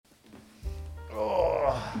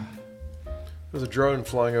There's a drone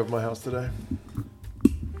flying over my house today.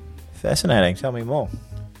 Fascinating. Tell me more.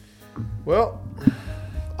 Well,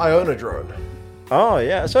 I own a drone. Oh,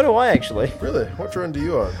 yeah. So do I, actually. Really? What drone do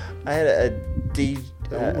you own? I had a DJI.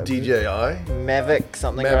 Mavic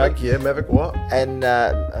something, Mavic, right? yeah. Mavic what? And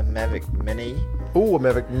a Mavic Mini. Ooh, a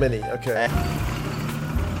Mavic Mini. Okay.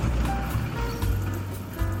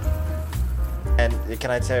 And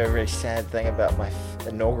can I tell you a really sad thing about my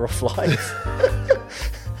inaugural flight?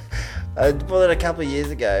 I bought it a couple of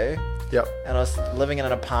years ago. Yep. And I was living in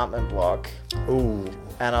an apartment block. Ooh.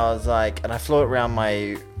 And I was like, and I flew it around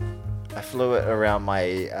my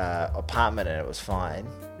apartment, and it was fine.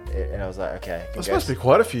 And I was like, okay. That's supposed to be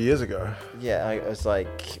quite a few years ago. Yeah, it was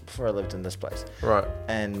like before I lived in this place. Right.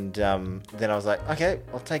 And then I was like, okay,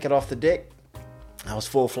 I'll take it off the deck. I was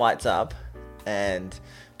 4 flights up, and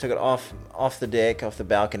took it off the deck, off the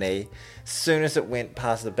balcony. As soon as it went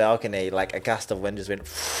past the balcony, like a gust of wind just went,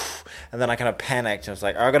 and then I kind of panicked. I was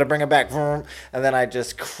like, oh, I got to bring it back. And then I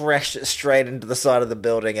just crashed it straight into the side of the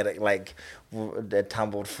building, and it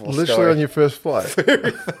tumbled 4 stories. Literally on your first flight.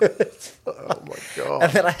 Oh my god.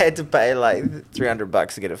 And then I had to pay like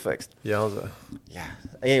 $300 to get it fixed. Yowza. Yeah.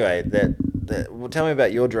 Anyway, well, tell me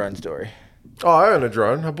about your drone story. Oh, I own a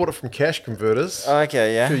drone. I bought it from Cash Converters. Oh,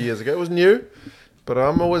 okay, yeah. 2 years ago. It was new, but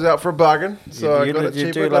I'm always out for a bargain. So I got it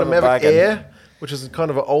cheap. I got a Mavic Air, which is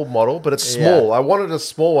kind of an old model, but it's small. Yeah. I wanted a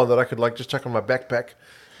small one that I could like just chuck on my backpack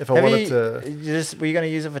if I wanted to. Were you going to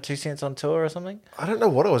use it for 2 cents on tour or something? I don't know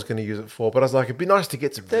what I was going to use it for, but I was like, it'd be nice to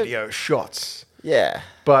get some video shots. Yeah.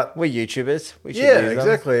 But we're YouTubers. We should use them.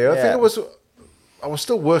 Exactly. I think I was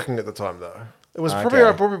still working at the time though. It was probably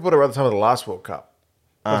I probably bought it around the time of the last World Cup.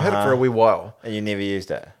 I've had it for a wee while. And you never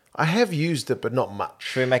used it? I have used it, but not much.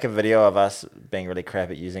 Should we make a video of us being really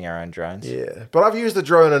crap at using our own drones? Yeah. But I've used the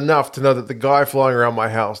drone enough to know that the guy flying around my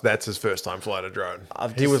house, that's his first time flying a drone.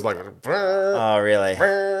 He was like... Oh, really?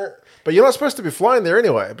 But you're not supposed to be flying there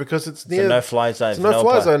anyway, because it's near... It's a no-fly zone. It's a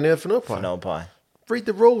no-fly zone near Whenuapai. Whenuapai. Read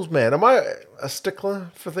the rules, man. Am I a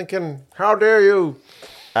stickler for thinking, how dare you?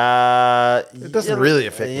 It doesn't really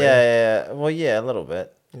affect me. Yeah. Well, yeah, a little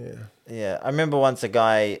bit. Yeah. Yeah, I remember once a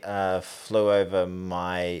guy flew over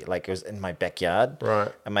it was in my backyard.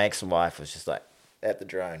 Right. And my ex-wife was just like, at the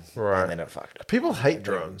drone. Right. And then it fucked up. People hate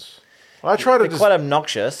drones. I try to They're quite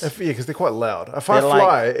obnoxious. Because they're quite loud. If I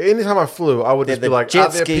fly, anytime I flew, I would just be like, are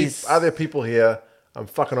there people here? I'm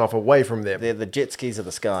fucking off away from them. They're the jet skis of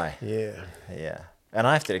the sky. Yeah. Yeah. And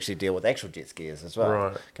I have to actually deal with actual jet skiers as well.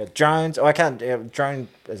 Right. Because drones, I can't, drone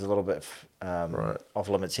is a little bit off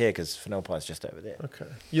limits here because Whenuapai is just over there. Okay.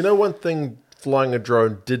 You know one thing flying a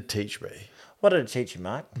drone did teach me? What did it teach you,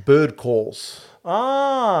 Mark? Bird calls. Oh.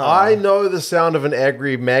 I know the sound of an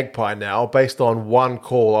angry magpie now based on one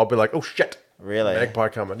call. I'll be like, oh shit. Really? Magpie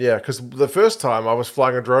coming. Yeah, because the first time I was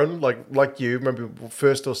flying a drone, like you, remember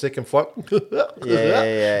first or second flight?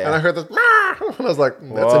 Yeah. And I heard this, and I was like,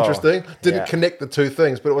 that's interesting. Didn't connect the two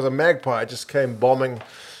things, but it was a magpie. It just came bombing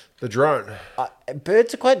the drone.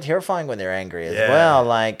 Birds are quite terrifying when they're angry as well.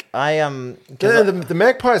 Like, the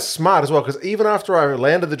magpie is smart as well, because even after I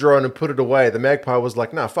landed the drone and put it away, the magpie was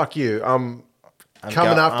like, no, fuck you. I'm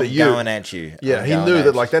coming after you. I'm going at you. Yeah, he knew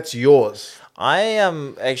that, like, that's yours. I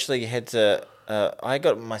actually had to... I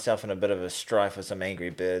got myself in a bit of a strife with some angry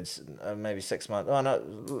birds, maybe 6 months. Oh no,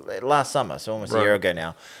 last summer, so almost a year ago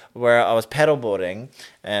now, where I was paddleboarding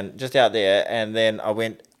and just out there, and then I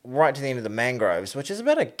went right to the end of the mangroves, which is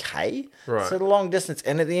about a K, so a long distance.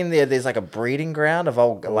 And at the end there's like a breeding ground of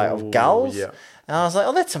of gulls, and I was like,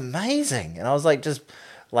 oh, that's amazing. And I was like just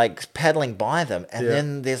like paddling by them, and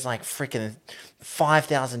then there's like freaking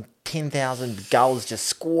 5,000, 10,000 gulls just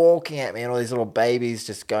squawking at me, and all these little babies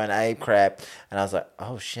just going ape crap. And I was like,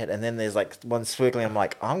 oh shit. And then there's like one swirling. I'm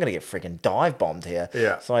like, I'm gonna get freaking dive bombed here.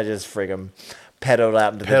 Yeah. So I just freaking paddled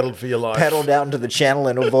out into paddled out into the channel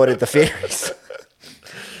and avoided the ferries.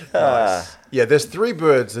 Nice. Yeah, there's 3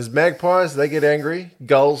 birds. There's magpies, they get angry.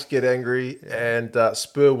 Gulls get angry, and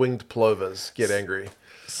spur-winged plovers get angry.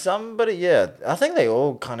 I think they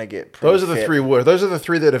all kind of get pretty Those are the 3 words. Those are the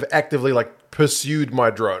 3 that have actively pursued my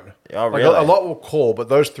drone. Oh, really? Like, a lot will call, but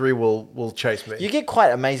those 3 will chase me. You get quite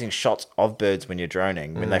amazing shots of birds when you're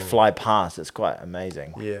droning. When they fly past, it's quite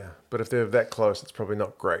amazing. Yeah, but if they're that close, it's probably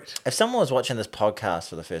not great. If someone was watching this podcast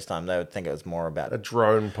for the first time, they would think it was more about... a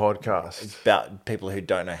drone podcast. About people who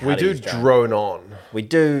don't know how to use drones. We do drone on. We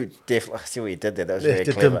do definitely... I see what you did there. That was very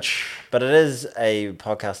clever. But it is a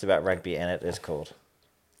podcast about rugby, and it is called...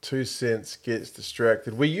 2 cents gets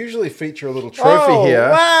distracted. We usually feature a little trophy here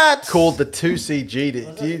called the 2CG.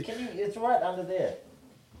 It's right under there.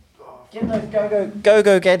 Get those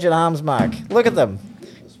go gadget arms, Mark. Look at them.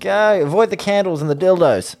 Go. Avoid the candles and the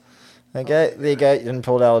dildos. Okay, there you go. You didn't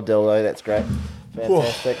pull out a dildo. That's great.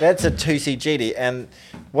 Fantastic. That's a 2C and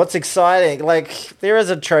what's exciting, like, there is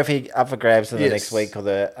a trophy up for grabs in the next week called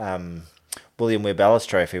the William Webb Ellis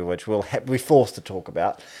Trophy, which we're forced to talk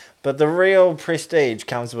about. But the real prestige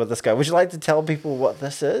comes with this guy. Would you like to tell people what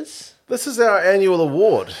this is? This is our annual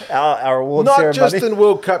award. Our award Not ceremony. just in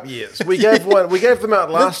World Cup years. We gave one. We gave them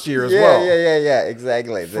out last year as well. Yeah,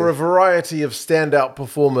 exactly. For a variety of standout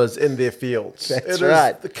performers in their fields. That's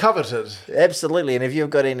right. It is coveted. Absolutely. And if you've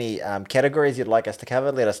got any categories you'd like us to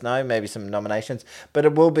cover, let us know. Maybe some nominations. But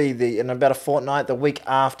it will be in about a fortnight, the week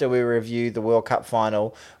after we review the World Cup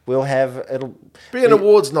final. It'll be an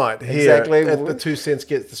awards night here at the 2 Cents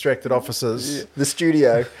Gets Distracted offices. The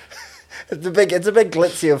studio. It's a big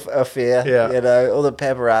glitzy affair. Yeah. You know, all the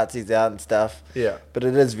paparazzi's out and stuff. Yeah. But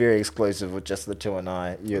it is very exclusive with just the two and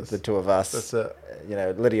I, the two of us. That's it. You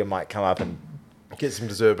know, Lydia might come up and get some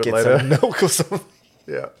dessert get later. Some milk or something.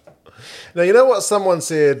 Yeah. Now, you know what someone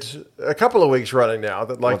said a couple of weeks running now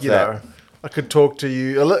that, like, I could talk to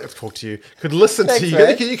you, could listen to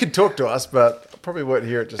you. You can talk to us, but I probably won't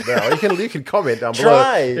hear it just now. You can comment down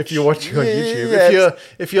below if you're watching on YouTube. Yeah.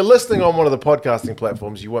 If you're listening on one of the podcasting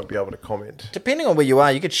platforms, you won't be able to comment. Depending on where you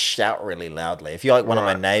are, you could shout really loudly. If you're like one of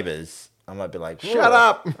my neighbours, I might be like, shut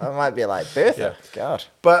up. I might be like, Bertha, God.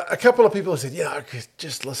 But a couple of people have said, I could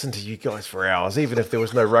just listen to you guys for hours, even if there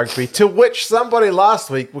was no rugby. To which somebody last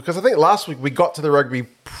week, because I think last week we got to the rugby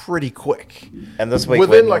pretty quick. And this week,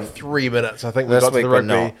 within like 3 minutes, I think we got to the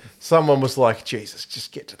rugby. Someone was like, Jesus,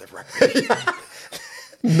 just get to the rugby.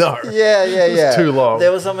 No. Yeah. It's too long.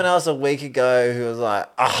 There was someone else a week ago who was like,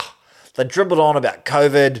 they dribbled on about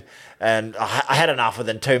COVID. And I had enough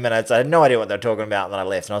within 2 minutes. I had no idea what they were talking about, and then I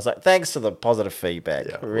left. And I was like, thanks for the positive feedback.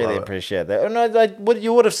 Yeah, really appreciate that. And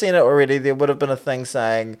you would have seen it already. There would have been a thing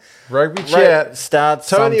saying... Rugby chat. Starts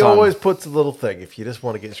Tony sometime. Always puts a little thing. If you just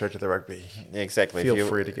want to get straight to the rugby. Exactly. Feel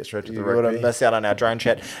free to get straight to the rugby. You would have missed out on our drone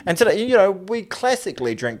chat. And today, we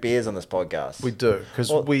classically drink beers on this podcast. We do,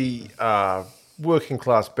 because we are working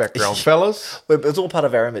class background fellas. It's all part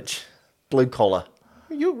of our image. Blue collar.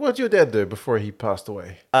 What did your dad do before he passed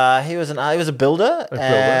away? He was a builder.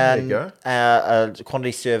 There you go. A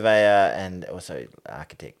quantity surveyor and also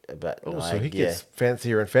architect. But so he gets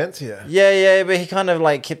fancier and fancier. Yeah, but he kind of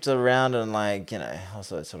like kept it around and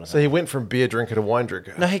also that sort of thing. So he went from beer drinker to wine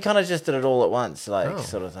drinker. No, he kind of just did it all at once, sort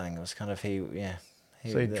of thing. It was kind of So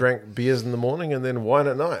he drank beers in the morning and then wine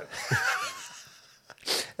at night.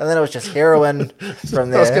 And then it was just heroin from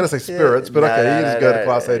there. I was going to say spirits, but okay, you just go to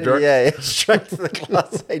Class A drugs. Yeah, straight to the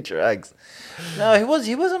Class A drugs. No,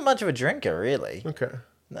 he wasn't much of a drinker, really. Okay.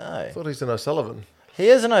 No. I thought he's an O'Sullivan. He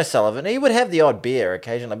is an O'Sullivan. He would have the odd beer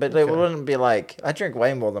occasionally, but it wouldn't be like, I drink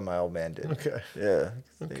way more than my old man did. Okay. Yeah.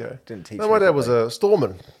 Okay. Didn't teach my dad was a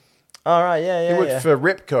storeman. All right, yeah. He worked for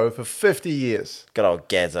Repco for 50 years. Good old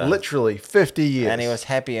Gazza. Literally 50 years. And he was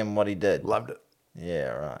happy in what he did. Loved it. Yeah,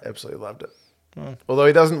 right. Absolutely loved it. Although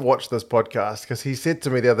he doesn't watch this podcast, because he said to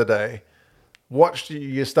me the other day, watched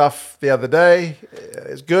your stuff the other day,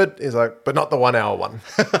 it's good. He's like, but not the 1 hour one.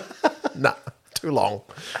 Nah, too long.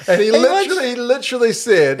 And he literally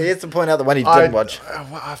said... He has to point out the one he didn't watch.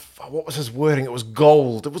 What was his wording? It was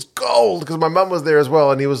gold. It was gold, because my mum was there as well,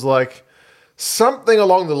 and he was like... Something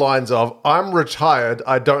along the lines of, I'm retired,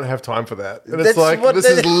 I don't have time for that. And it's like, this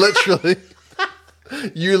is literally...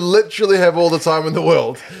 You literally have all the time in the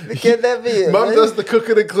world. Can that be it? Mum does the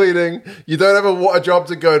cooking and cleaning. You don't have a job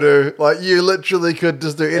to go to. Like, you literally could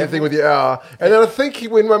just do anything with your hour. And then I think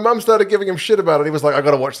when my mum started giving him shit about it, he was like, I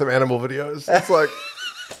got to watch some animal videos. It's like...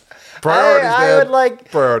 Priorities, Dad.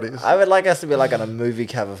 Priorities. I would like us to be like on a movie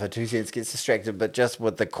cover for 2 Cents Gets Distracted, but just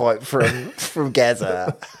with the quote from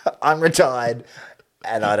Gaza. I'm retired,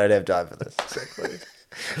 and I don't have time for this. Exactly.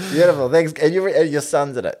 Beautiful. Thanks. And your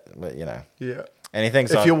son's in it, but Yeah. Anything.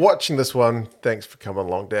 If you're watching this one, thanks for coming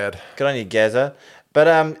along, Dad. Good on you, Gaza.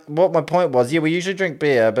 But what my point was, we usually drink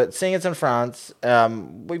beer, but seeing it's in France,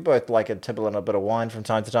 we both like a tipple and a bit of wine from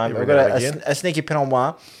time to time. We've got a sneaky Pinot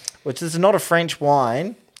Noir, which is not a French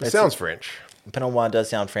wine. It sounds French. Pinot Noir does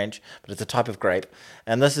sound French, but it's a type of grape.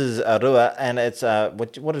 And this is a Rua, and it's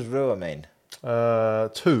what does Rua mean?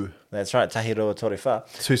 2. That's right, Tahi Rua Torifa.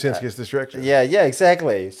 2 Cents Gets Distracted. Yeah,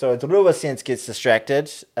 exactly. So it's Rua Cents Gets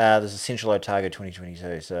Distracted. There's a Central Otago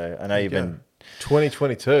 2022. So I know you've been...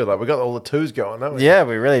 2022, like we got all the 2s going, don't we? Yeah,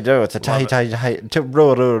 we really do. It's a Tahi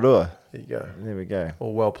Rua. There you go. There we go.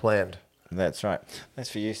 All well planned. That's right. That's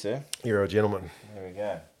for you, sir. You're a gentleman. There we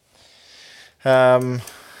go.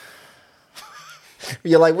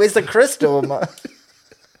 You're like, where's the crystal?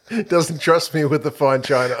 Doesn't trust me with the fine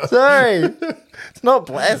china. Sorry. It's not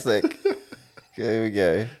plastic. There we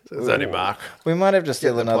go. So it's only Mark. We might have to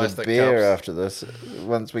steal another beer after this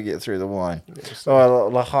once we get through the wine. Oh,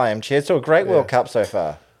 L'chaim. Cheers to a great World Cup so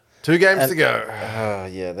far. 2 games to go. Oh,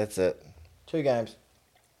 yeah, that's it. 2 games.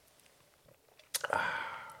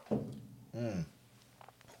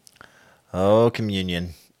 Oh,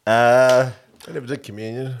 communion. I never did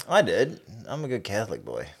communion. I did. I'm a good Catholic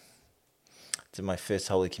boy. Did my first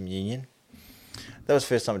Holy Communion. That was the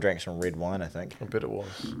first time I drank some red wine, I think. I bet it was.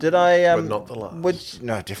 Did I? But not the last.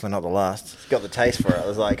 No, definitely not the last. Got the taste for it. I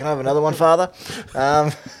was like, can I have another one, Father?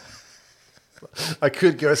 I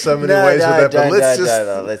could go so many ways with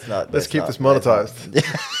that, but let's keep this monetized.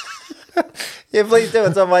 Yeah, please do.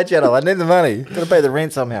 It's on my channel. I need the money. Got to pay the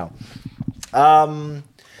rent somehow.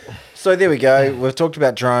 So there we go. We've talked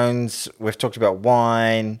about drones. We've talked about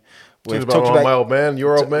wine. We've talked about my old man,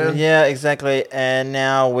 your old man. Yeah, exactly. And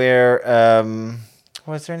now we're.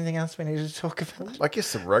 Was there anything else we needed to talk about? I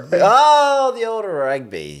guess the rugby. Oh, the older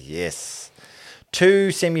rugby. Yes. 2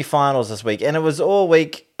 semi-finals this week, and it was all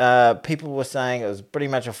week. People were saying it was pretty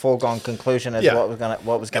much a foregone conclusion as what was going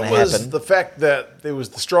to happen. It was the fact that there was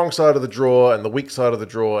the strong side of the draw and the weak side of the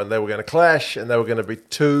draw, and they were going to clash, and they were going to be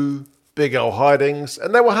 2 big old hidings,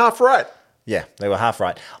 and they were half right. Yeah, they were half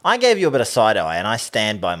right. I gave you a bit of side eye, and I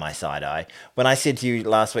stand by my side eye. When I said to you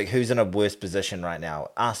last week, who's in a worse position right now,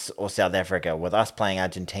 us or South Africa, with us playing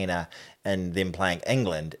Argentina and them playing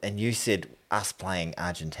England, and you said us playing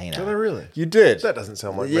Argentina. Did I really? You did. That doesn't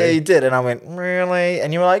sound like me. Yeah, you did. And I went, really?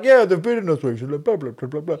 And you were like, yeah, they've beaten us, blah, blah, blah,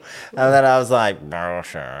 blah, blah. And then I was like, no,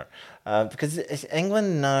 sure. Because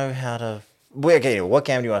England know how to... Okay, what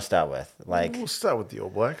game do you want to start with? We'll start with the All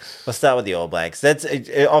Blacks. We'll start with the All Blacks. That's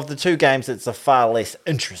of the 2 games, it's a far less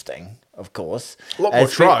interesting, of course. A lot more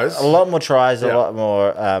tries. A lot more tries, a lot more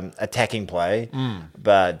attacking play.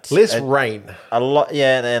 But less rain. A lot,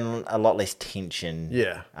 and a lot less tension.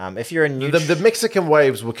 Yeah. If you're a neutral... The Mexican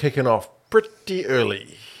waves were kicking off pretty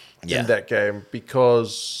early in that game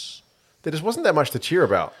because there just wasn't that much to cheer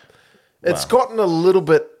about. It's gotten a little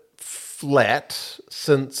bit flat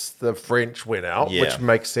since the French went out, which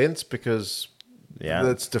makes sense because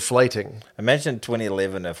it's deflating. Imagine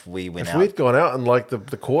 2011 if we went out. If we'd gone out in like the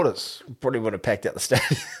quarters. Probably would have packed out the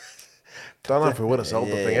stadium. Don't know if we would have sold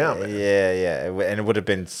the thing out, man. Yeah. And it would have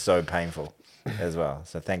been so painful as well.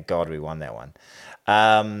 So thank God we won that one.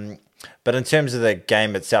 But in terms of the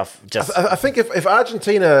game itself, I think if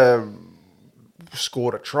Argentina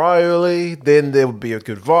scored a try early, then there would be a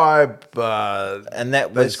good vibe. And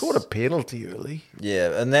they scored a penalty early.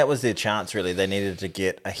 Yeah, and that was their chance, really. They needed to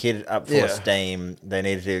get a head up full of steam. They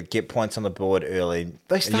needed to get points on the board early.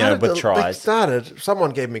 They started with tries.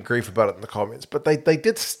 Someone gave me grief about it in the comments, but they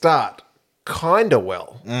did start kind of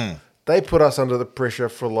well. They put us under the pressure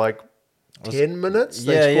for like 10 minutes.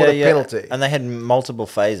 They scored a penalty. And they had multiple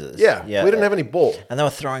phases. Yeah. We didn't have any ball. And they were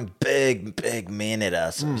throwing big men at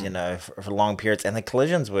us, for long periods. And the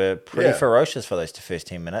collisions were pretty ferocious for those first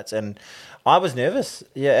 10 minutes. And I was nervous.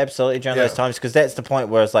 Yeah, absolutely, during those times. Because that's the point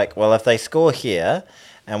where it's like, well, if they score here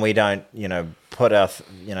and we don't, put our,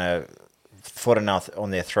 foot enough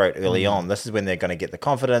on their throat early on, this is when they're going to get the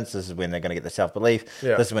confidence, this is when they're going to get the self-belief,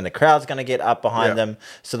 this is when the crowd's going to get up behind them.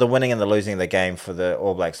 So the winning and the losing of the game for the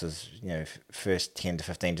All Blacks is, first 10 to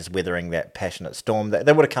 15, just weathering that passionate storm.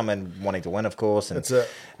 They would have come in wanting to win, of course, and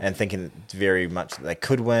thinking very much that they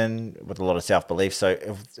could win with a lot of self-belief. So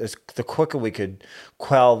the quicker we could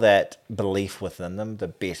quell that belief within them, the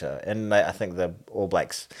better. And I think the All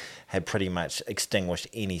Blacks had pretty much extinguished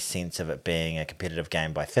any sense of it being a competitive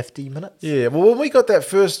game by 50 minutes. Yeah, well, when we got that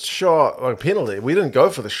first shot, like penalty, we didn't go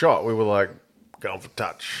for the shot. We were like going for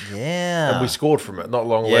touch. Yeah. And we scored from it not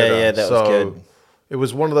long later. Yeah, that was good. It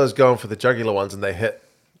was one of those going for the jugular ones and they hit.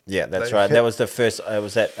 Yeah, that's right. That was the first, it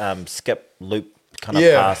was that skip loop kind of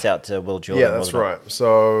pass out to Will Jordan. Yeah, that's right.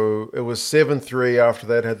 So it was 7-3 after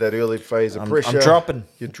that, had that early phase of pressure. I'm dropping.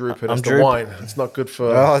 You're drooping. It's the wine. It's not good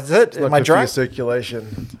for, is it? Am I good for your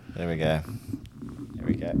circulation. There we go.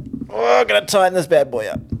 Oh, I'm going to tighten this bad boy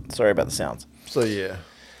up. Sorry about the sounds. So,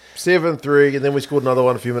 7-3, and then we scored another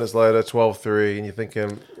one a few minutes later, 12-3, and you're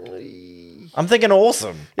thinking... I'm thinking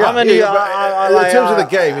awesome. Yeah, in terms of the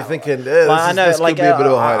game, you're thinking, this could be a bit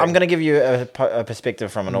of a hiding. I'm going to give you a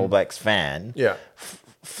perspective from an All Blacks fan. Yeah.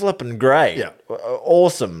 Flipping great. Yeah.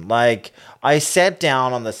 Awesome. Like, I sat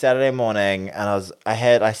down on the Saturday morning and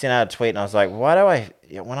I sent out a tweet and I was like,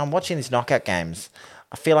 when I'm watching these knockout games,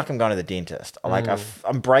 I feel like I'm going to the dentist.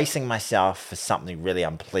 I'm bracing myself for something really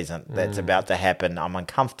unpleasant that's about to happen. I'm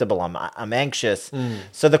uncomfortable. I'm anxious.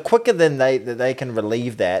 So the quicker then they can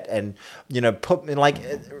relieve that and, put me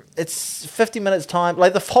it's 50 minutes time.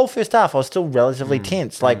 Like the whole first half, I was still relatively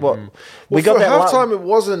tense. Like we got for that halftime. It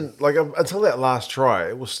wasn't like until that last try.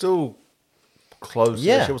 It was still close.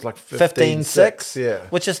 Yeah, It was like 15-6. Yeah,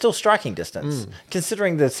 which is still striking distance.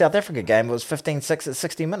 Considering the South Africa game, it was 15-6 at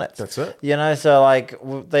 60 minutes. That's it.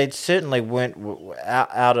 So they certainly weren't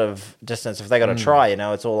out of distance. If they got a try,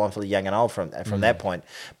 it's all on for the young and old from that point.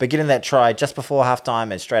 But getting that try just before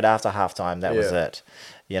halftime and straight after halftime, that was it.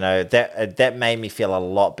 That made me feel a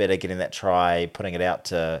lot better getting that try, putting it out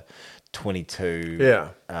to 22. Yeah.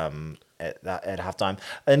 At halftime.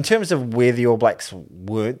 In terms of where the All Blacks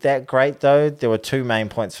weren't that great, though, there were two main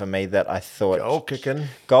points for me that I thought...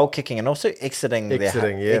 Goal kicking and also exiting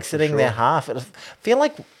their half. I feel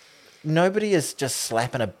like nobody is just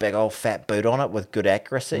slapping a big old fat boot on it with good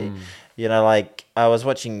accuracy. I was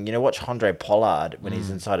watch Andre Pollard when he's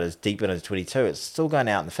deep in his 22. It's still going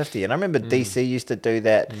out in the 50. And I remember DC used to do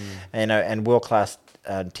that, and world-class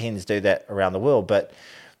 10s do that around the world, but...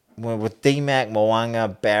 with D-Mac,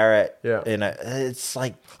 Moanga, Barrett, it's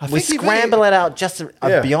like we scramble it out just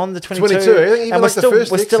beyond the 22 and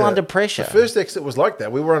we're still under pressure. The first exit was like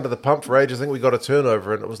that. We were under the pump for ages. I think we got a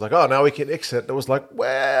turnover and it was like, oh, now we can exit. It was like,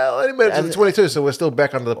 well, only made it to the 22, so we're still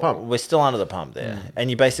back under the pump. We're still under the pump there.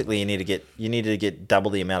 And you need to get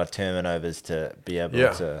double the amount of turnovers to be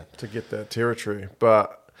able to get that territory.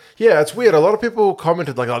 But yeah, it's weird. A lot of people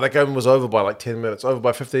commented like, oh, that game was over by like 10 minutes, over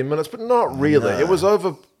by 15 minutes, but not really. No. It was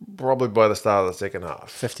over probably by the start of the second half.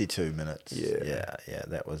 52 minutes. Yeah,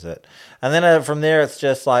 that was it. And then from there, it's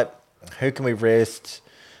just like, who can we rest?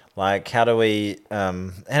 Like, how do we...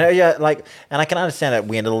 and I can understand that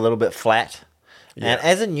we ended a little bit flat. Yeah. And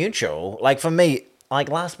as a neutral, like for me, like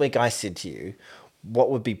last week I said to you,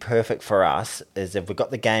 what would be perfect for us is if we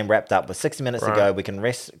got the game wrapped up with 60 minutes to go, we can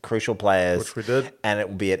rest crucial players. Which we did. And it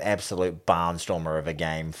would be an absolute barnstormer of a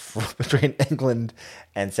game between England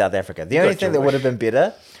and South Africa. The only thing that would have been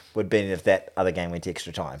better would have been if that other game went to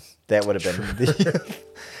extra time. That would have been...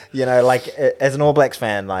 as an All Blacks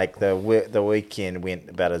fan, like the weekend went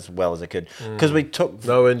about as well as it could because we took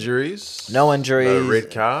no injuries, no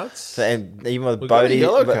red cards, and even with Bodie,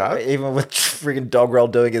 even with freaking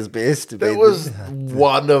Dogrel doing his best. That was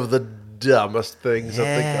one of the dumbest things I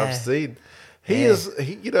think I've seen.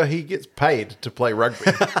 He gets paid to play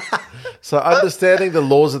rugby, so understanding the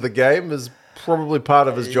laws of the game is probably part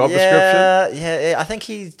of his job description. Yeah, I think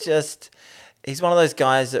he's one of those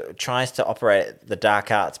guys that tries to operate the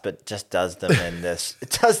dark arts, but just does them in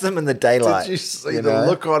the daylight. Did you see the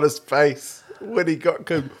look on his face when he got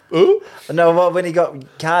when he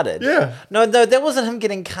got carded? Yeah. No, that wasn't him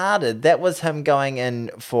getting carded. That was him going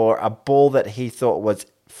in for a ball that he thought was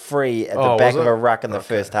free at the back of a ruck in the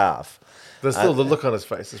first half. There's still the look on his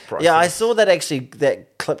face is priceless. Yeah, I saw that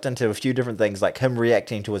that clipped into a few different things, like him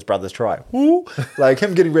reacting to his brot's try. Woo! Like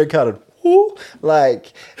him getting red carded. Woo!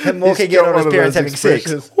 Like him walking in on his parents having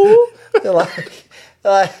sex. Woo! No,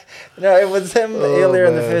 it was him earlier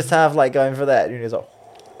in the first half, like going for that. And he was like,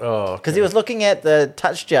 because he was looking at the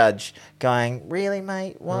touch judge, going, "Really,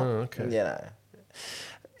 mate? What?" Okay.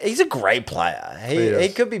 He's a great player. He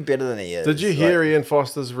could be better than he is. Did you hear Ian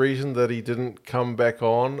Foster's reason that he didn't come back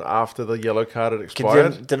on after the yellow card had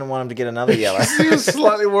expired? Didn't want him to get another yellow. He was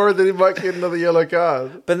slightly worried that he might get another yellow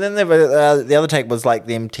card. But then the other take was like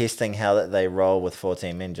them testing how they roll with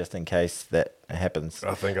 14 men just in case that happens.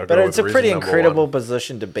 I think But it's a pretty incredible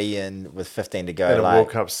position to be in with 15 to go. In a World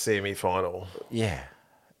Cup semi-final. Yeah.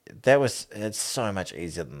 It's so much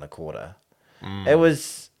easier than the quarter. It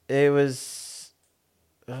was it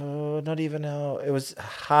was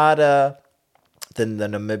harder than the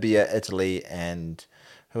Namibia, Italy, and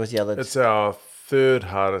who was the other? It's our third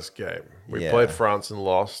hardest game. We played France and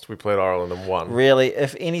lost. We played Ireland and won. Really,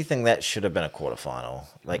 if anything, that should have been a quarterfinal.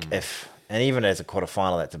 And even as a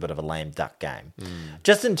quarterfinal, that's a bit of a lame duck game.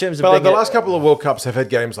 Just in terms of... But the last couple of World Cups have had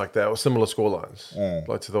games like that, with similar scorelines,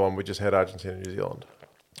 like to the one we just had, Argentina and New Zealand.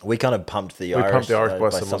 We kind of pumped the Irish. We pumped the Irish by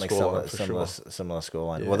similar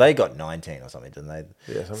scoreline. Yeah. Well, they got 19 or something, didn't they?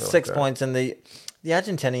 Yeah, something 6 like points, and the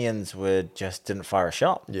Argentinians didn't fire a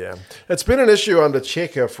shot. Yeah, it's been an issue under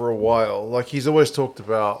Cheika for a while. Like he's always talked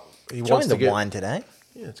about, wants to get wine today.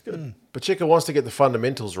 Yeah, it's good. But Cheika wants to get the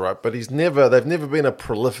fundamentals right, but they've never been a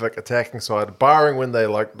prolific attacking side, barring when they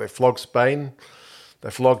flogged Spain. They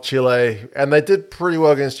flogged Chile, and they did pretty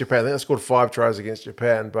well against Japan. I think they scored 5 tries against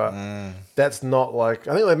Japan, but that's not like...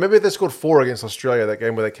 I think maybe they scored 4 against Australia, that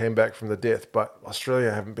game where they came back from the death, but Australia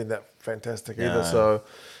haven't been that fantastic either, so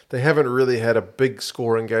they haven't really had a big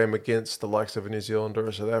scoring game against the likes of New Zealand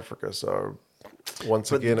or South Africa. So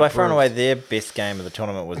once again, by far and away, their best game of the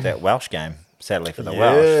tournament was that Welsh game. Sadly for the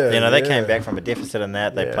Welsh, they came back from a deficit in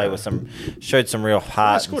that. They played with showed some real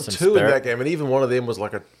heart. They scored 2 in that game, and even one of them was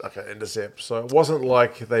like an intercept. So it wasn't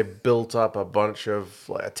like they built up a bunch of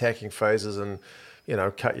like attacking phases and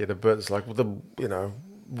cut you to bits. Like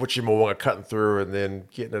which you more want to cutting through and then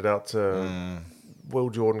getting it out to Will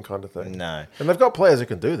Jordan kind of thing. No, and they've got players who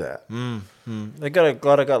can do that. They've got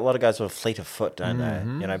a lot of guys with a fleet of foot, don't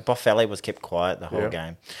they? Boffelli was kept quiet the whole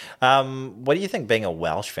game. What do you think? Being a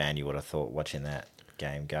Welsh fan, you would have thought watching that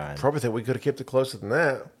game going. Probably think we could have kept it closer than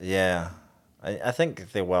that. Yeah, I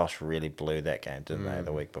think the Welsh really blew that game, didn't they,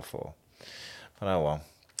 the week before? But oh well.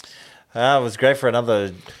 It was great for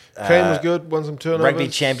another. Kane was good, won some turnovers. Rugby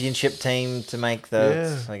championship team to make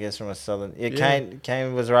I guess from a southern.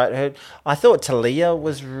 Kane was right. I thought Talia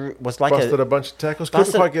was like busted a bunch of tackles.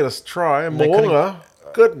 Couldn't quite get a try. And Moonga,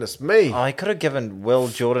 goodness me. Oh, he could have given Will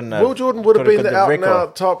Jordan. Will Jordan would have been the out and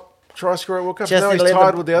out top try scorer at World Cup. Now he's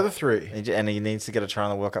tied with the other 3, and he needs to get a try in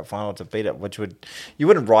the World Cup final to beat it. Which you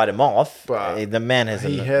wouldn't write him off. But the man has.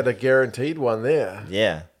 He had a guaranteed one there.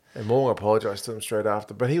 Yeah. And Moonga apologised to him straight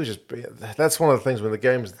after. But he was that's one of the things when the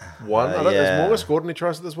game's won. I don't know, has Moonga scored any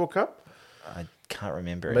tries at this World Cup? I can't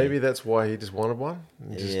remember. Maybe that's why he just wanted one.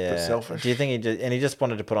 Just a bit selfish. Do you think he just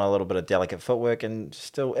wanted to put on a little bit of delicate footwork and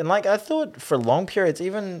I thought for long periods,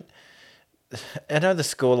 even I know the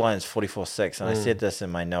scoreline is 44-6, and I said this in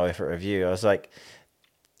my no effort review. I was like,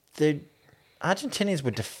 the Argentinians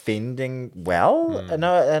were defending well. I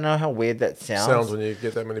know how weird that sounds. Sounds when you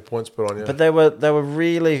get that many points put on you. But they were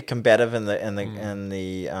really combative in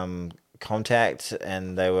the contact,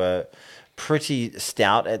 and they were pretty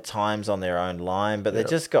stout at times on their own line. But they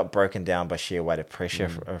just got broken down by sheer weight of pressure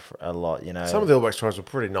for a lot. Some of the All Blacks tries were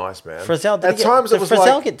pretty nice, man. Frizzell, did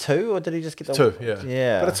Frizzell get 2, or did he just get the 2?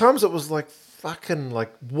 Yeah. But at times it was like fucking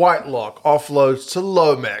like Whitelock offloads to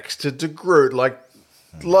Lomax to De Groot, like.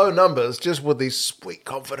 Low numbers, just with these sweet,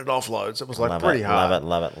 confident offloads. It was like pretty hard.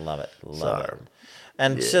 Love it.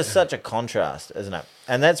 And it's just such a contrast, isn't it?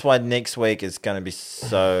 And that's why next week is going to be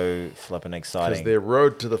so flippin' exciting. Because their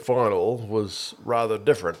road to the final was rather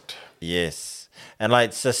different. Yes. And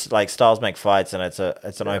it's just like styles make fights, and it's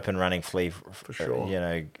an open running flea for sure.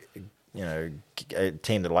 A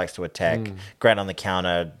team that likes to attack, great on the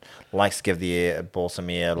counter, likes to give the ball some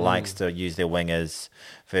air, likes to use their wingers,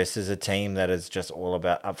 versus a team that is just all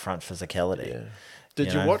about upfront physicality. Yeah.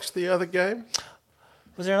 Did you watch the other game?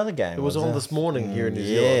 Was there another game? It was on this morning here in New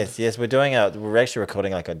Zealand. Yes. We're actually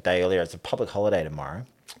recording like a day earlier. It's a public holiday tomorrow.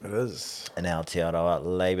 It is. In Aotearoa,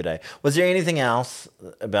 Labor Day. Was there anything else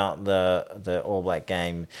about the All Black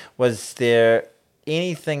game? Was there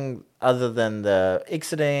anything other than the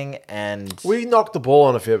exiting and... We knocked the ball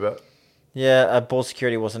on a fair bit. Yeah, ball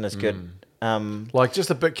security wasn't as good. Like just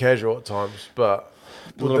a bit casual at times, but...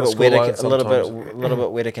 A little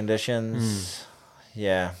bit wetter conditions.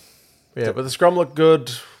 Yeah. Yeah, but the scrum looked good.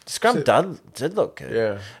 The scrum did look good.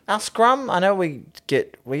 Yeah. Our scrum, I know we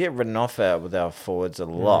get written off with our forwards a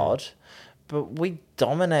lot, but we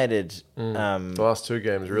dominated the last 2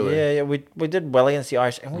 games, really. Yeah, we did well against the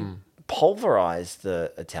Irish, and we pulverized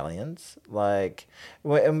the Italians. Like,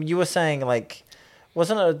 you were saying, like,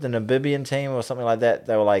 wasn't it the Namibian team or something like that?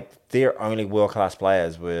 They were like, their only world-class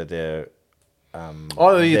players were their...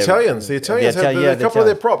 the Italians. The Italians have a couple of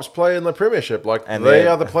their props play in the Premiership. Like, and they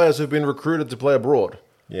are the players who've been recruited to play abroad.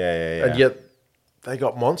 Yeah. And yet, they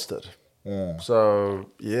got monstered. So,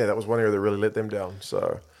 that was one area that really let them down.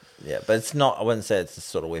 So, yeah, but it's not, I wouldn't say it's the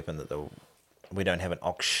sort of weapon that we don't have an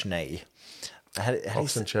Oxney.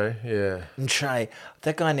 Oxenche, yeah. Nche.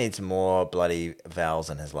 That guy needs more bloody vowels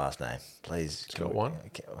in his last name. Please. He's got one.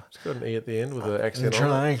 He's got an E at the end with an accent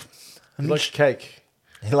on it. He likes cake.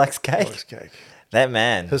 He likes cake? He likes cake. That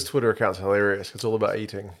man. His Twitter account's hilarious. It's all about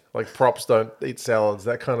eating. Like, props don't eat salads,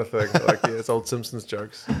 that kind of thing. Like, it's old Simpsons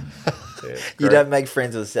jokes. Yeah, you don't make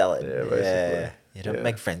friends with salad. Yeah, basically. Yeah. You don't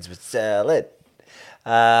make friends with salad.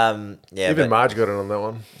 Even Marge got in on that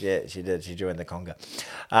one. Yeah, she did. She joined the conga.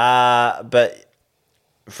 But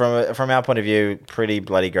from our point of view, pretty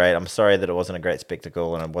bloody great. I'm sorry that it wasn't a great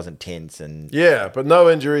spectacle and it wasn't tense. And but no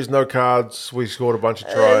injuries, no cards. We scored a bunch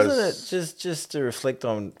of tries. Isn't it just to reflect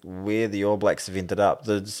on where the All Blacks have ended up?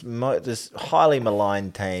 This highly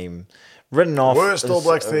maligned team, written off. Worst All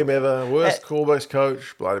Blacks team ever. Worst All Blacks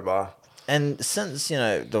coach. Blah, blah, blah. And since,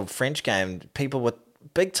 the French game, people were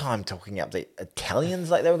big time talking up the Italians,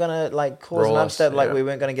 like they were going to like cause an upset, like we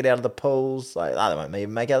weren't going to get out of the pools. Like, they won't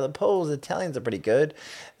even make out of the pools. The Italians are pretty good.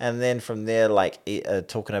 And then from there, like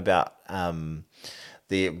talking about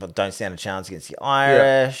don't stand a chance against the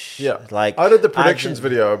Irish. Yeah. Like I did the predictions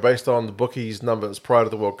video based on the bookies' numbers prior to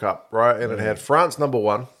the World Cup, right? And it had France number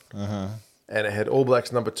 1, and it had All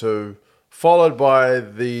Blacks number 2, followed by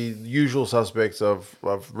the usual suspects of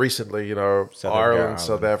recently, you know, Ireland,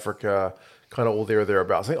 South Africa, kind of all there or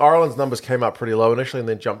thereabouts. I think Ireland's numbers came up pretty low initially and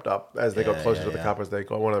then jumped up as they got closer to the Cup, as they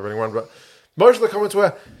got one of the winning one. But most of the comments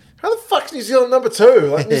were, how the fuck's New Zealand number 2?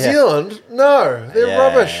 Like, New Zealand? No, they're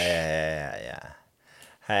rubbish. Yeah.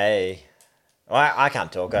 Hey. Well, I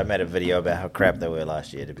can't talk. I made a video about how crap they were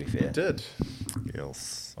last year, to be fair. You did?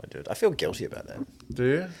 Yes, I did. I feel guilty about that. Do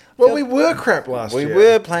you? Well, we were crap last year. We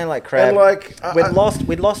were playing like crap. And like,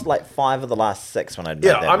 we'd lost like 5 of the last 6 when I'd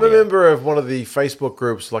made that I'm video. a member of one of the Facebook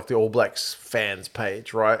groups, like the All Blacks fans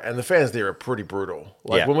page, right? And the fans there are pretty brutal.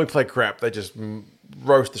 Like when we play crap, they just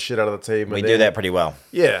roast the shit out of the team. We do that pretty well.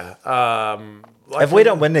 Yeah. Like if we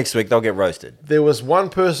don't win next week, they'll get roasted. There was one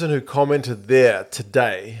person who commented there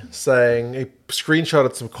today saying, he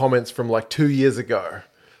screenshotted some comments from like 2 years ago,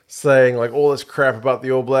 saying like all this crap about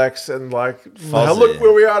the All Blacks and like, now look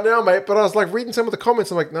where we are now, mate. But I was like reading some of the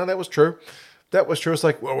comments. I'm like, no, that was true. That was true. It's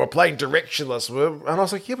like, well, we're playing directionless. And I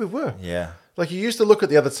was like, yeah, we were. Yeah. Like, you used to look at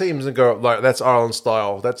the other teams and go, like, that's Ireland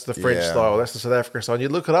style, that's the French style, that's the South African style. And you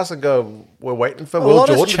look at us and go, we're waiting for Will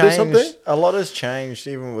Jordan to do something. A lot has changed,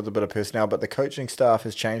 even with a bit of personnel, but the coaching staff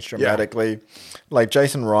has changed dramatically. Like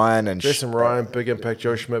Jason Ryan, big impact.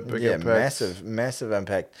 Joe Schmidt, big impact. Massive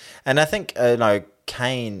impact. And I think,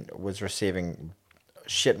 Kane was receiving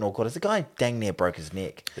shit and all quarters. The guy dang near broke his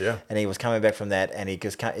neck. Yeah. And he was coming back from that, and he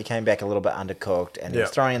came back a little bit undercooked, and he was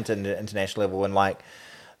throwing into international level and, like,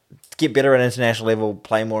 get better at international level,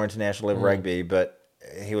 play more international level rugby, but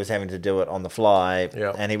he was having to do it on the fly,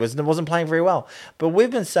 and he wasn't playing very well. But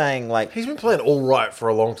we've been saying, like... He's been playing all right for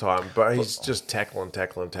a long time, but he's just tackling.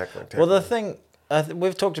 Well, the thing...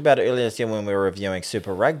 we've talked about it earlier this year when we were reviewing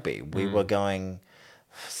Super Rugby. We were going...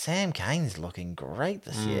 Sam Cane's looking great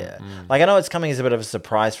this year. Like, I know it's coming as a bit of a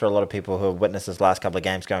surprise for a lot of people who have witnessed his last couple of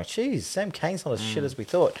games going, geez, Sam Cane's not as shit as we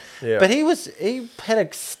thought. Yeah. But he had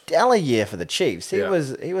a stellar year for the Chiefs. He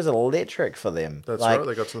was electric for them. That's right,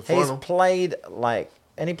 they got to the final. He's played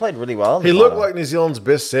and he played really well. He looked like New Zealand's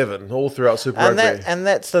best 7 all throughout Super Rugby.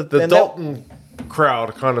 That's the Dalton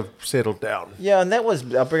crowd kind of settled down. Yeah, and that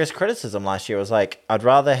was our biggest criticism last year. Was like, I'd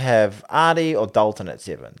rather have Artie or Dalton at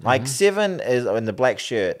 7. Like 7 is in the black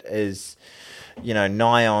shirt is,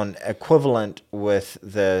 nigh on equivalent with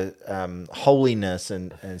the holiness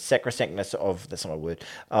and sacrosanctness of that's not a word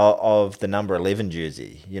of the number 11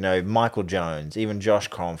 jersey. Michael Jones, even Josh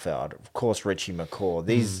Kronfeld, of course Richie McCaw.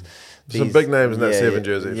 These some big names in that 7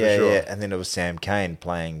 jersey for sure. Yeah, and then it was Sam Cane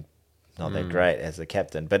playing. Not that great as the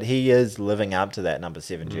captain, but he is living up to that number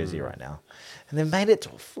 7 jersey right now. And they made it to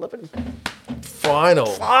a flipping final.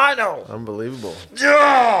 Unbelievable.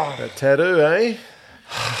 Yeah. That tattoo, eh?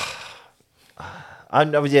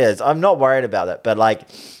 I'm not worried about it, but like,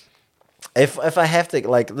 if I have to,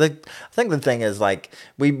 like, I think the thing is, like,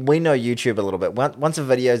 we know YouTube a little bit. Once a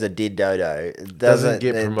video is a dead dodo, it doesn't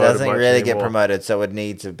really get promoted, so it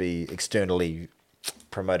needs to be externally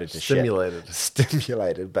promoted to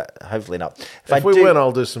stimulated, but hopefully not. If we win,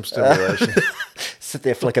 I'll do some stimulation. Sit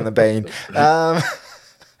there flicking the bean.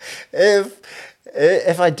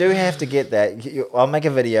 If I do have to get that, I'll make a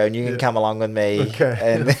video and you can come along with me. Okay.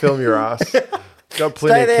 And film your ass. Got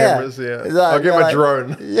plenty of cameras. Yeah. I'll get my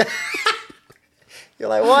drone. Yeah. You're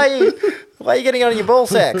like, why are you getting on your ball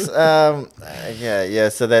sacks? So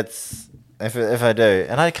that's. If I do,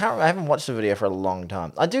 and I haven't watched the video for a long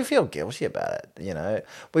time. I do feel guilty about it.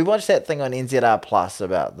 We watched that thing on NZR Plus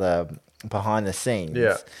about the behind the scenes.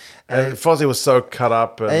 Yeah, and Fozzie was so cut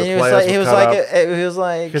up, and the players were cut up. He was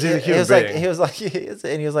like, because he's a human being. He was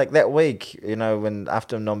like that week, when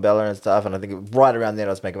after Nombella and stuff, and I think right around then I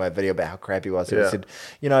was making my video about how crap he was. He said,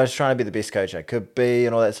 I was trying to be the best coach I could be,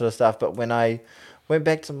 and all that sort of stuff. But when I went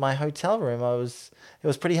back to my hotel room, it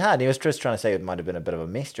was pretty hard. He was just trying to say it might have been a bit of a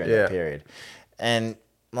mess during that period. And,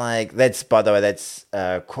 like, that's, by the way, that's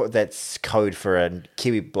code for a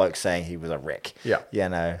Kiwi bloke saying he was a wreck. Yeah.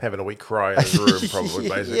 Having a weak cry in his room, probably,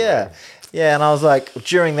 basically. Yeah, and I was like,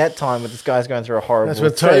 during that time, with this guy's going through a horrible thing.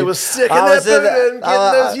 That's when Tony was sick in that boot and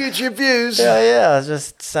getting those YouTube views. Yeah, I was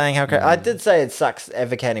just saying how I did say it sucks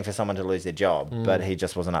advocating for someone to lose their job, but he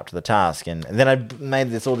just wasn't up to the task. And then I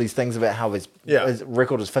made all these things about how his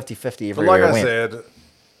record was 50-50 everywhere like I said,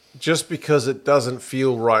 just because it doesn't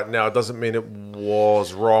feel right now, it doesn't mean it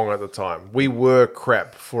was wrong at the time. We were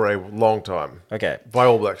crap for a long time. Okay. By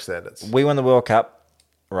All Black standards. We won the World Cup.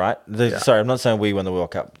 Right. Sorry, I'm not saying we won the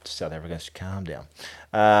World Cup. South Africans, calm down.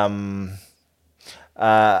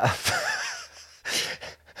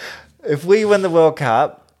 If we win the World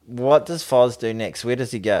Cup, what does Foz do next? Where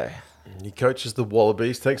does he go? He coaches the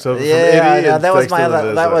Wallabies, takes over from Yeah, Eddie. no, and that was takes my over other.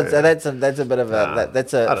 the- That was that's a bit of a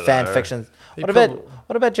that's I a don't fan know. fiction. He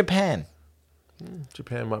What about Japan?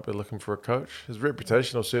 Japan might be looking for a coach. His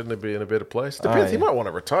reputation will certainly be in a better place. Depends. He might want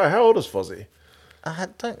to retire. How old is Fozzie? I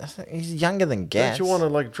think he's younger than Gats. Don't you want to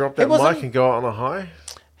like drop that mic and go out on a high?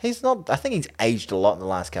 He's not. I think he's aged a lot in the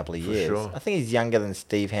last couple of years. Sure. I think he's younger than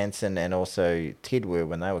Steve Hansen and also Ted were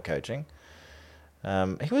when they were coaching.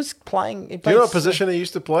 He was playing. Do you know what position he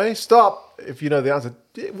used to play? Stop if you know the answer.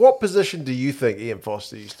 What position do you think Ian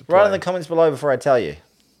Foster used to play? Write in the comments below before I tell you.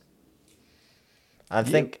 I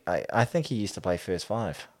think he used to play first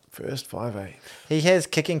five. First 5'8". He has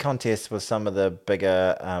kicking contests with some of the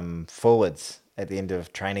bigger forwards at the end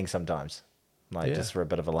of training sometimes, just for a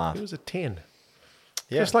bit of a laugh. He was a 10.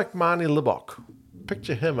 Yeah. Just like Marnie Libok.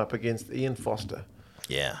 Picture him up against Ian Foster.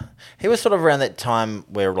 Yeah. He was sort of around that time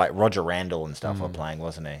where like Roger Randall and stuff were playing,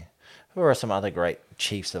 wasn't he? Who are some other great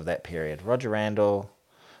Chiefs of that period? Roger Randall.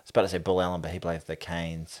 I was about to say Bill Allen, but he played for the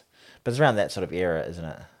Canes. But it's around that sort of era, isn't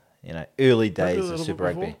it? You know, early days of Super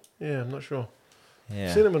Rugby. Yeah, I'm not sure.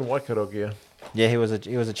 Yeah. Seen him in Waikato gear. Yeah, he was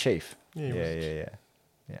a chief. Yeah,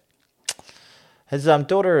 Yeah. His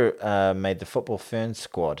daughter made the football Ferns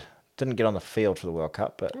squad. Didn't get on the field for the World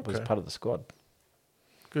Cup, but was part of the squad.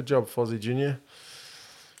 Good job, Fozzie Jr.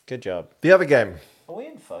 Good job. The other game. Are we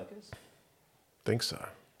in focus? Think so.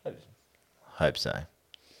 Hope so.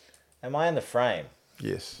 Am I in the frame?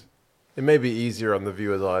 Yes. It may be easier on the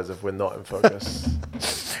viewer's eyes if we're not in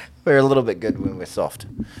focus. We're a little bit good when we're soft.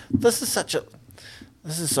 This is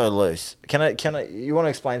so loose. Can I? You want to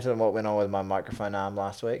explain to them what went on with my microphone arm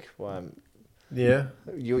last week? Well, Yeah.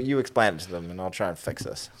 you explain it to them, and I'll try and fix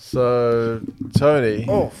this. So Tony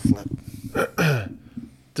Flip.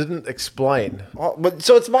 didn't explain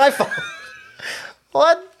So it's my fault.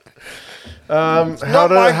 What? how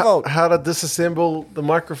my fault. to disassemble the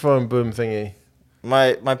microphone boom thingy.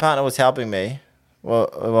 My partner was helping me.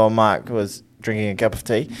 Well, Mark was drinking a cup of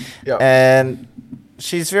tea. Yeah. And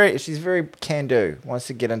she's very can do. Wants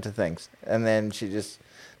to get into things, and then she just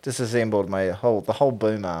disassembled the whole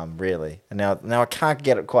boom arm really, and now I can't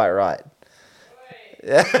get it quite right.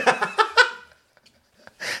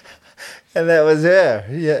 And that was her.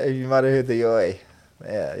 Yeah, you might have heard the oi.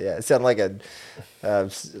 Yeah. It sounded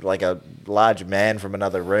like a large man from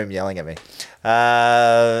another room yelling at me.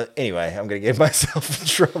 Anyway, I'm going to get myself in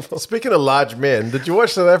trouble. Speaking of large men, did you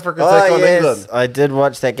watch South Africa take on England? I did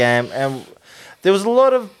watch that game, and there was a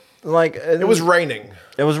lot of It was raining.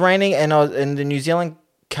 It was raining, and in the New Zealand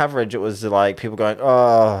coverage, it was like people going,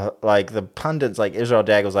 oh, like the pundits, like Israel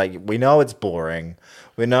Dag was like, we know it's boring.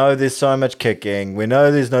 We know there's so much kicking. We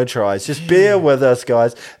know there's no tries. Just bear with us,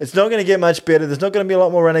 guys. It's not going to get much better. There's not going to be a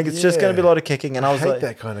lot more running. It's just going to be a lot of kicking. And I was hate like,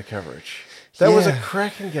 that kind of coverage. That was a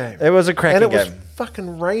cracking game. It was a cracking game. And it was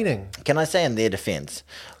fucking raining. Can I say in their defense,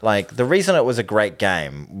 like the reason it was a great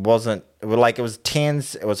game wasn't like it was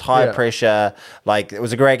tense, it was high pressure. Like it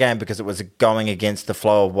was a great game because it was going against the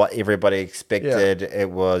flow of what everybody expected. There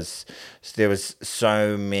was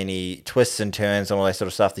so many twists and turns and all that sort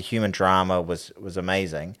of stuff. The human drama was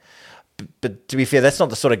amazing. But to be fair, that's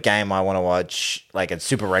not the sort of game I want to watch, like at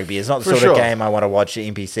Super Rugby. It's not the sort of game I want to watch at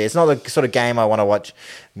NPC. It's not the sort of game I want to watch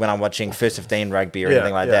when I'm watching First 15 Rugby or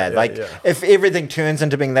anything like that. If everything turns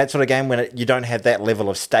into being that sort of game when you don't have that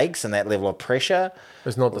level of stakes and that level of pressure,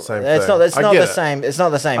 it's not the same thing. It's not the same. It's not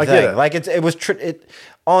the same thing. It. Like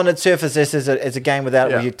on its surface, this is a game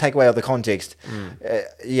without where you take away all the context.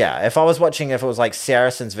 If I was watching, if it was like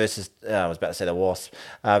Saracens versus, I was about to say the Wasps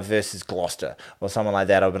versus Gloucester or someone like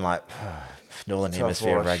that, I've been like, Northern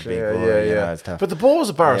Hemisphere rugby. It's tough. But the ball was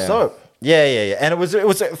a bar of soap. Yeah. And it was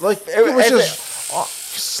just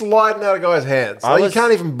sliding out of guys' hands. You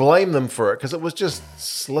can't even blame them for it because it was just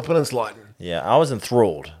slipping and sliding. Yeah, I was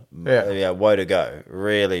enthralled. Yeah, woe to go.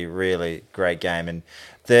 Really, really great game. And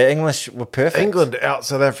the English were perfect. England out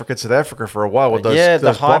South Africa for a while with those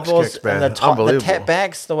the high box balls kicks, man. and the Unbelievable. tap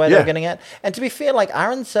backs, the way they were getting it. And to be fair, like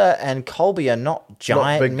Aronsa and Colby are not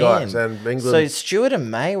giant big men. guys, and England, so Stewart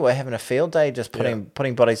and May were having a field day just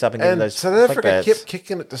putting bodies up and getting those. South Africa kept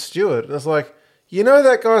kicking it to Stewart, and it's like, you know,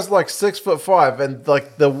 that guy's like 6'5", and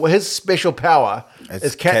like his special power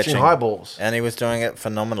is catching high balls, and he was doing it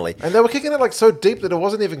phenomenally. And they were kicking it like so deep that it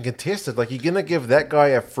wasn't even contested. Like, you're gonna give that guy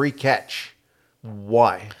a free catch?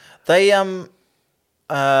 Why? They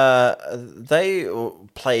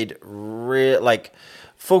played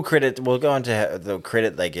full credit. We'll go into the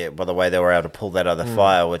credit they get by the way they were able to pull that out of the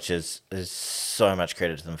fire, which is so much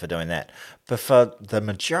credit to them for doing that. But for the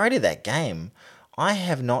majority of that game, I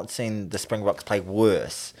have not seen the Springboks play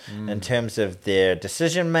worse in terms of their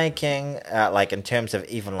decision making, like in terms of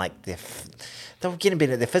even like they were getting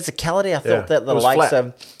better. Their physicality. I thought that the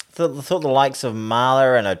likes of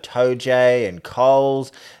Marler and Otoje and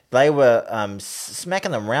Coles, they were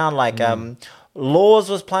smacking them around. Like Laws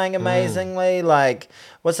was playing amazingly. Like,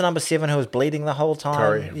 what's the number 7 who was bleeding the whole time?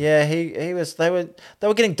 Curry. Yeah, he was. They were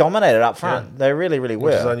getting dominated up front. Yeah. They really, really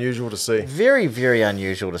were. Which is unusual to see. Very, very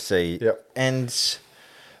unusual to see. Yep. And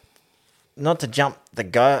not to jump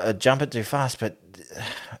it too fast, but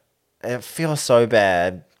it feels so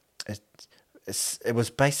bad. It was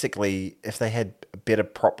basically if they had better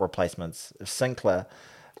prop replacements. If Sinclair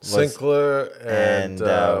and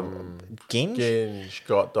Genge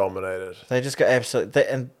got dominated. They just got absolutely,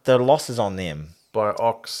 and the losses on them by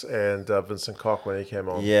Ox and Vincent Koch when he came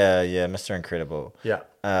on. Yeah, Mr. Incredible. Yeah,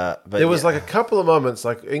 but there was like a couple of moments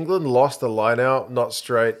like England lost a line out, not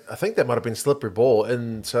straight. I think that might have been slippery ball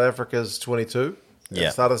in South Africa's 22. At the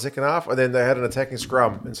start of the second half, and then they had an attacking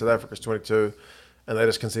scrum in South Africa's 22, and they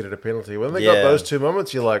just conceded a penalty. When they got those two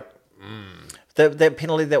moments, you're like. That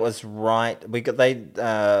penalty that was right.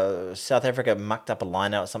 South Africa mucked up a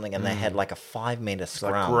line out or something, and they had like a 5-meter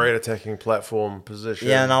scrum. Like great attacking platform position.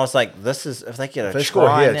 Yeah, and I was like, "This is if they get if they score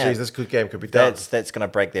here, geez, this good game could be done." That's going to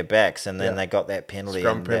break their backs, and then they got that penalty.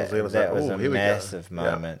 Scrum penalty. That was a massive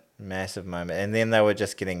moment. Massive moment, and then they were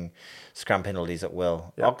just getting scrum penalties at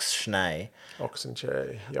will. Yep. Oxenche.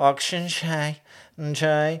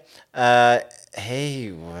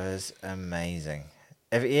 He was amazing.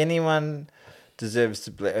 If anyone deserves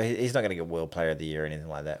to play, he's not going to get World Player of the Year or anything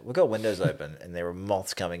like that. We've got windows open and there are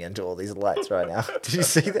moths coming into all these lights right now. Did you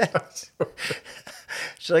see that?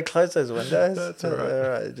 Should I close those windows? That's all right. All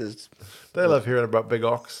right, they love hearing about Big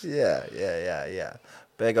Ox. Yeah.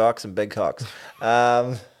 Big Ox and Big Cocks.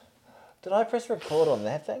 Did I press record on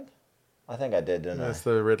that thing? I think I did, didn't I? That's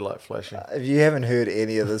the red light flashing. If you haven't heard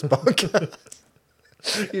any of this podcast,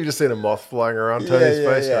 you've just seen a moth flying around Tony's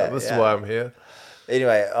face. This is why I'm here.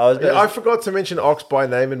 Anyway, I forgot to mention Ox by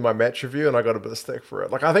name in my match review, and I got a bit of stick for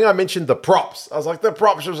it. Like, I think I mentioned the props. I was like, the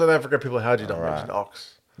props from South Africa. People, how'd you not mention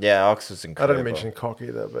Ox? Yeah, Ox was incredible. I didn't mention Cock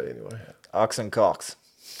either, but anyway. Ox and Cocks.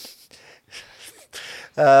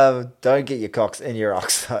 Don't get your cocks in your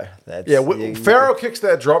Ox, though. Farrell kicks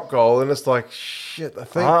that drop goal, and it's like, shit, I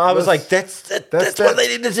think... I was like, that's what they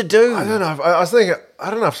needed to do. I don't know. I was thinking, I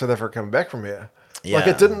don't know if South Africa coming back from here. Yeah. Like,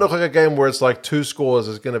 it didn't look like a game where it's like 2 scores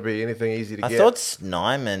is going to be anything easy to get. I thought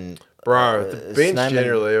Snyman... Bro, the bench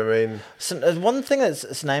generally, I mean... One thing that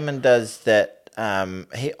Snyman does that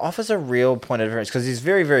he offers a real point of difference because he's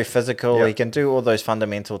very, very physical. Yep. He can do all those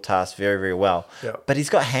fundamental tasks very, very well. Yep. But he's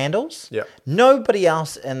got handles. Yep. Nobody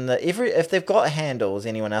else if they've got handles,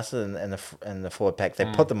 anyone else in the forward pack, they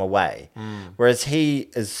put them away. Whereas he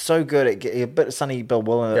is so good at a bit of Sonny Bill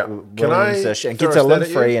Williams and gets a limb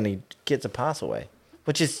free and he gets a pass away,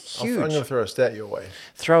 which is huge. I'm going to throw a stat your way.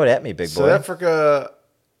 Throw it at me, big boy. South Africa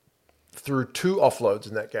threw 2 offloads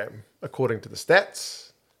in that game, according to the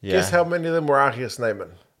stats. Yeah. Guess how many of them were Argentinians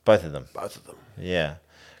Snyman? Both of them. Yeah.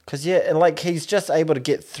 Because, like, he's just able to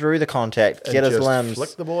get through the contact, get his limbs.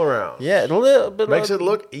 Flick the ball around. Yeah, a little bit. Makes it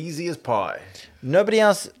look easy as pie. Nobody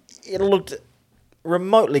else, it looked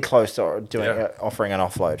remotely close to offering an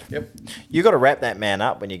offload. Yep. You got to wrap that man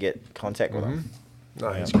up when you get contact with him.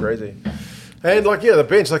 No, he's crazy. And, like, the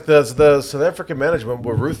bench, like, the South African management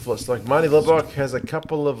were ruthless. Like, Manie Libbok has a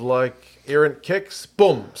couple of, like, errant kicks,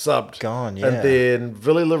 boom, subbed. Gone, yeah. And then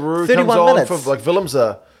Willie LaRue comes on for, like,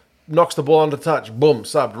 Willemse knocks the ball under touch, boom,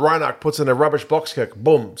 subbed. Reinach puts in a rubbish box kick,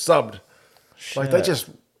 boom, subbed. Shit. Like, they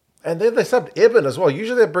just... And then they subbed Eben as well.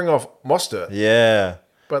 Usually they bring off Mostert. Yeah.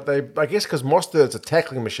 But I guess because Mostert's a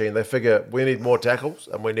tackling machine, they figure we need more tackles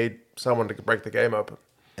and we need someone to break the game open.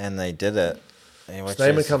 And they did it.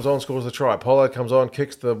 Snyman comes on, scores the try. Pollard comes on,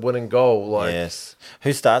 kicks the winning goal. Like, yes.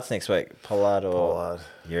 Who starts next week? Pollard or... Pollard.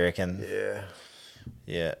 You reckon? Yeah.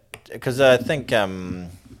 Yeah. Because I think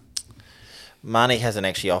Manie hasn't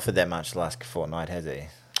actually offered that much the last fortnight, has he?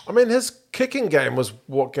 I mean, his kicking game was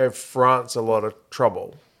what gave France a lot of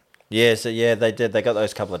trouble. Yeah, they did. They got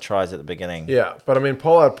those couple of tries at the beginning. Yeah, but I mean,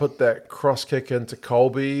 Pollard put that cross kick into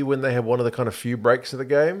Colby when they had one of the kind of few breaks of the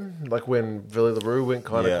game, like when Willie LaRue went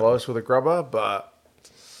kind of close with a grubber. But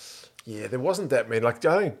yeah, there wasn't that many. Like, I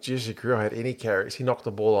don't think Jesse Creel had any carries. He knocked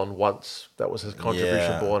the ball on once. That was his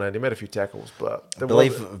contribution ball on, and he made a few tackles. But Billy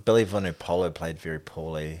Vunipola played very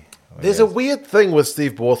poorly. There's a weird thing with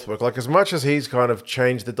Steve Borthwick. Like, as much as he's kind of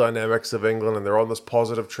changed the dynamics of England, and they're on this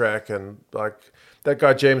positive track, and like. That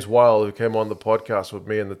guy, James Weil, who came on the podcast with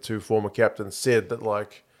me and the 2 former captains, said that,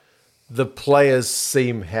 like, the players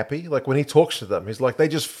seem happy. Like, when he talks to them, he's like, they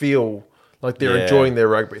just feel Like they're enjoying their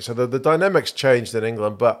rugby. So the dynamics changed in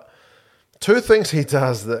England. But two things he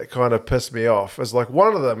does that kind of piss me off is like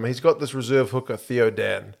one of them, he's got this reserve hooker, Theo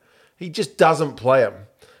Dan. He just doesn't play him.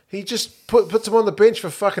 He just puts him on the bench for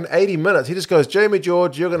fucking 80 minutes. He just goes, Jamie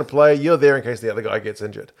George, you're going to play. You're there in case the other guy gets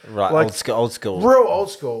injured. Right, like, old school. Real old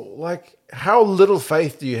school. Like, how little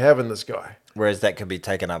faith do you have in this guy? Whereas that could be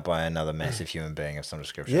taken up by another massive human being of some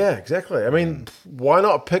description. Yeah, exactly. I mean, why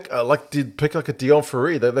not pick like a Dion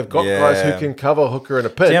Ferry? They've got guys who can cover hooker in a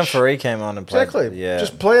pitch. Dion Ferry came on and played. Exactly. Yeah.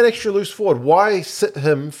 Just play an extra loose forward. Why sit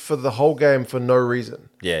him for the whole game for no reason?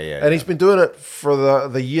 And he's been doing it for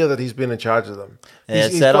the year that he's been in charge of them. Yeah,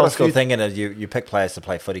 it's that old school thinking of you pick players to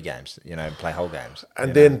play footy games, play whole games.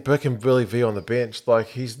 And then picking Billy V on the bench. Like,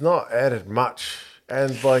 he's not added much.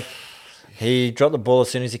 And, like... He dropped the ball as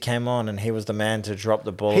soon as he came on, and he was the man to drop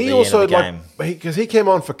the ball at the end of the game. Because he came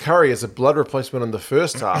on for Curry as a blood replacement in the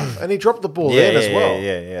first half, and he dropped the ball then as well.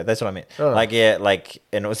 Yeah. That's what I meant. Oh. And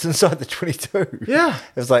it was inside the 22. Yeah.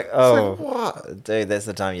 It was like, what? Dude, that's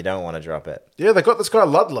the time you don't want to drop it. Yeah, they got this guy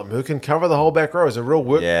Ludlam who can cover the whole back row. He's a real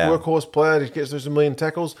workhorse player. He gets through a million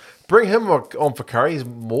tackles. Bring him on for Curry. He's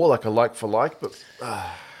more like a like for like, but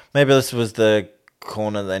maybe this was the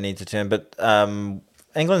corner they need to turn, but.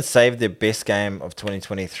 England saved their best game of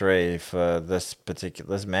 2023 for this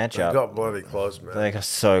matchup. They got bloody close, man. They got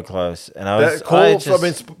so close. And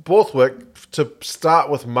Borthwick, to start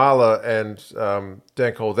with Marla and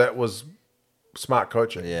Dan Cole, that was smart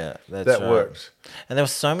coaching. Yeah, that worked. And there were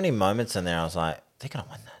so many moments in there, I was like, they're going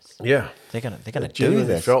to win this. Yeah. They're gonna do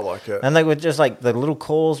this. Felt like it. And they were just like, the little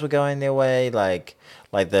calls were going their way, like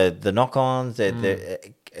the knock-ons,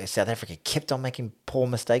 South Africa kept on making poor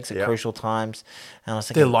mistakes at crucial times, and I was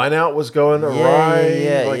thinking their line-out was going awry.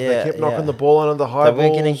 They kept knocking the ball on the high balls. They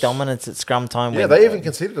were getting dominance at scrum time. Yeah, they even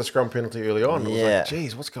conceded a scrum penalty early on. It was like,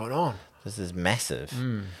 geez, what's going on? This is massive.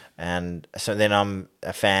 And so then I'm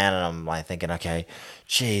a fan, and I'm like thinking, okay,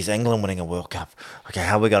 geez, England winning a World Cup. Okay,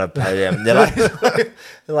 how are we going to play them? They're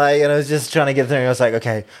like, and I was just trying to get through. I was like,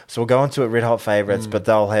 okay, so we'll go into it red hot favourites, but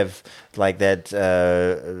they'll have like that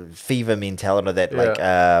fever mentality, or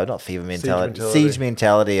that not fever mentality, siege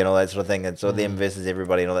mentality, and all that sort of thing. And so them versus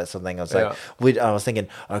everybody and all that sort of thing. I was like, I was thinking,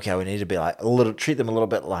 okay, we need to be like treat them a little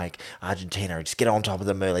bit like Argentina, just get on top of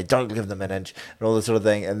them early, don't give them an inch, and all this sort of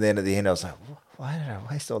thing. And then at the end, I was like, why did I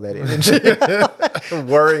waste all that energy?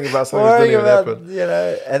 Worrying about something that didn't even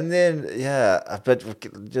happen. And then,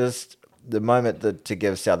 but just the moment to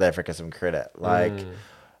give South Africa some credit. Like,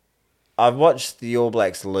 I've watched the All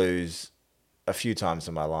Blacks lose a few times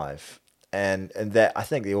in my life, and that I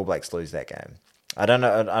think the All Blacks lose that game. I don't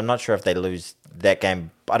know. I'm not sure if they lose that game.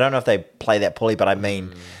 I don't know if they play that poorly, but I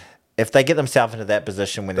mean... If they get themselves into that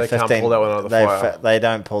position when they're 15, can't pull that one out of the fire. They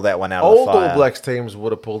don't pull that one out of the fire. Old All Blacks teams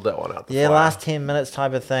would have pulled that one out of the fire. Yeah, last 10 minutes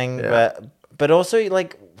type of thing. Yeah. But also,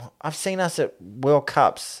 like, I've seen us at World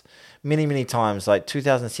Cups many, many times, like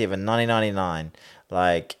 2007, 1999,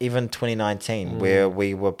 like even 2019, where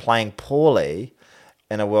we were playing poorly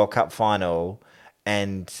in a World Cup final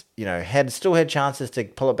and, still had chances to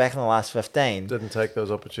pull it back in the last 15. Didn't take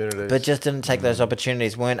those opportunities. But just didn't take those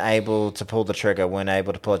opportunities, weren't able to pull the trigger, weren't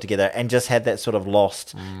able to pull it together, and just had that sort of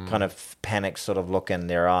lost kind of panic sort of look in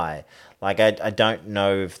their eye. Like, I don't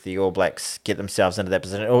know if the All Blacks get themselves into that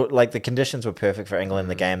position. Or, like, the conditions were perfect for England in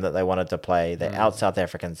the game that they wanted to play. They out South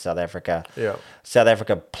Africa. Yeah. South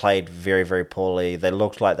Africa played very, very poorly. They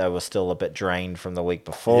looked like they were still a bit drained from the week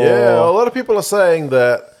before. Yeah, a lot of people are saying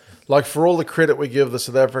that, like, for all the credit we give the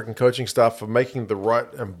South African coaching staff for making the right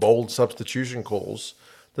and bold substitution calls,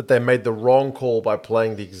 that they made the wrong call by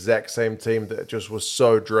playing the exact same team that just was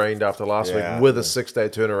so drained after last week with a 6-day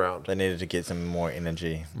turnaround. They needed to get some more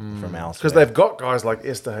energy from elsewhere. Because they've got guys like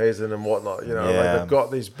Esterhazen and whatnot, like they've got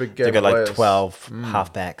these big game players. They've got like 12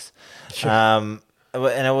 halfbacks. And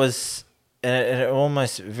it was... And it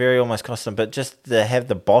almost cost them, but just to have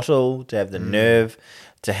the bottle, to have the nerve,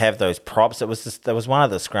 to have those props. There was one of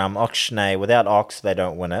the scrum, Oxney. Without Ox, they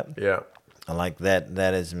don't win it. Yeah. I like that.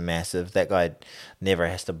 That is massive. That guy never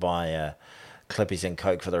has to buy Clippies and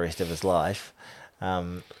Coke for the rest of his life.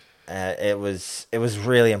 It was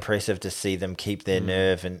really impressive to see them keep their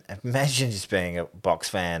nerve, and imagine just being a Box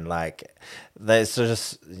fan, like they sort of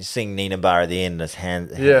seeing Nina Bar at the end, his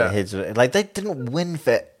heads like they didn't win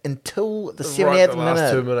until the 78th minute.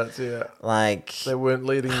 Last 2 minutes, yeah. Like they weren't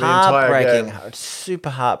leading the entire game. Super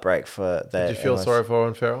heartbreak for that. Did you feel sorry for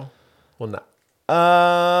Owen Farrell? Well, no.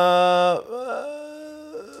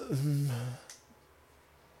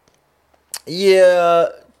 Yeah,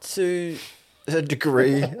 to a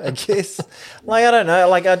degree, I guess. Like, I don't know.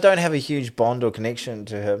 Like, I don't have a huge bond or connection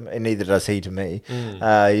to him, and neither does he to me.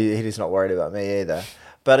 He's not worried about me either.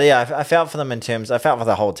 But yeah, I felt for them I felt for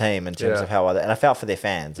the whole team in terms of how and I felt for their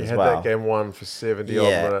fans as well. That game won for 70 odd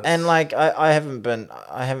minutes. And like I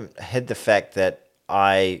haven't hid the fact that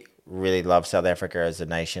I really love South Africa as a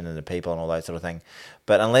nation and the people and all that sort of thing.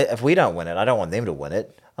 But if we don't win it, I don't want them to win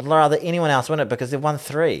it. I'd rather anyone else win it because they've won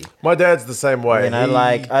 3. My dad's the same way. I'd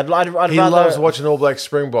he rather, loves watching All Black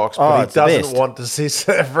Springboks, but he doesn't want to see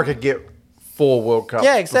South Africa get 4 World Cups.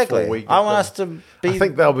 Yeah, exactly. I want us to be. I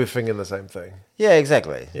think they'll be thinking the same thing. Yeah,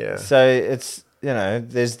 exactly. Yeah. So it's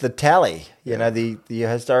there's the tally. The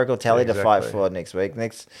historical tally to fight for next week.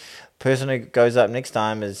 Next person who goes up next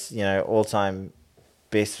time is all time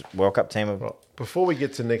best World Cup team. Well, before we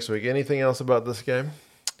get to next week, anything else about this game?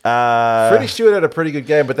 Freddie Stewart had a pretty good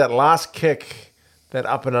game, but that last kick, that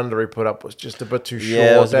up and under he put up was just a bit too short.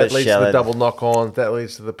 Yeah, that leads to the double knock on. That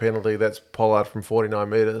leads to the penalty. That's Pollard from 49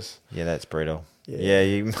 metres. Yeah, that's brutal. Yeah,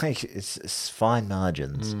 you make it's fine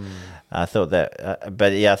margins. I thought that,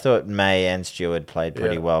 but yeah, I thought May and Stewart played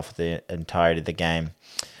pretty well for the entirety of the game,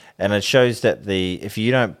 and it shows that if you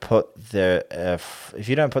don't put the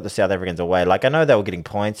South Africans away, like I know they were getting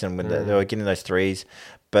points and when they were getting those threes,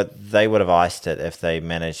 but they would have iced it if they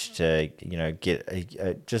managed to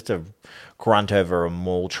get just a grunt over a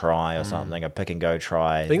maul try or something, a pick and go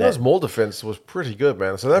try. England's maul defense was pretty good,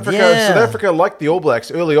 man. South Africa, like the All Blacks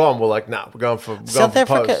early on, were like, "Nah, we're going for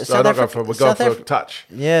touch."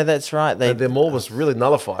 Yeah, that's right. Their maul was really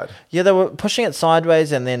nullified. Yeah, they were pushing it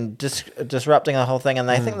sideways and then disrupting the whole thing. And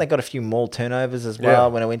I think they got a few maul turnovers as well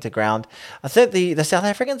when it went to ground. I think the South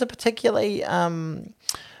Africans are particularly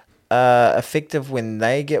effective when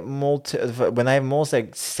they get when they have mauls. They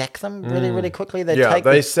sack them really quickly.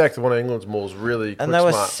 They sacked one of England's mauls really quick, and they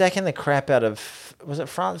were sacking the crap out of. Was it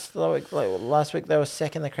France? Last week they were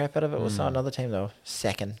sacking the crap out of it. Or so another team they were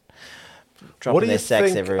sacking, dropping their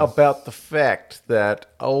sacks everywhere. What do you think about the fact that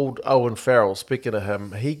old Owen Farrell? Speaking of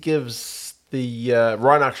him, he gives the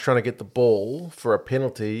Reinach's trying to get the ball for a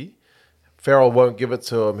penalty. Farrell won't give it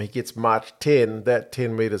to him. He gets marched 10. That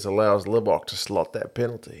 10 metres allows Libbok to slot that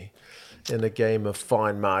penalty in a game of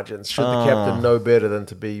fine margins. Should the captain know better than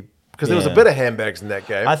to be... Because there was a bit of handbags in that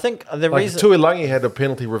game. I think the reason... Tuilangi had a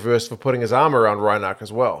penalty reversed for putting his arm around Reinach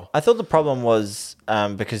as well. I thought the problem was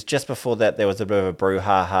because just before that there was a bit of a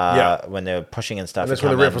brouhaha when they were pushing and stuff. And that's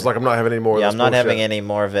when the ref was like, I'm not having any more of this I'm not having any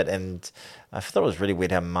more of it. And I thought it was really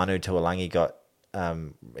weird how Manu Tuilangi got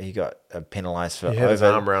penalised for... He had his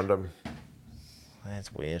arm around him.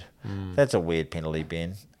 That's weird. That's a weird penalty,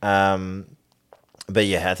 Ben. But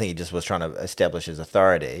yeah, I think he just was trying to establish his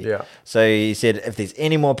authority. Yeah. So he said, if there's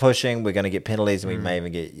any more pushing, we're going to get penalties and we may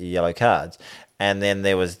even get yellow cards. And then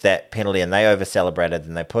there was that penalty, and they over-celebrated,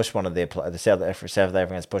 and they pushed one of the South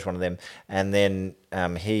Africans pushed one of them, and then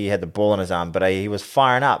he had the ball in his arm, but he was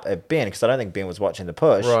firing up at Ben, because I don't think Ben was watching the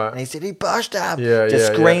push. Right. And he said, he pushed him.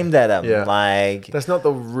 Screamed at him. Yeah. Like, that's not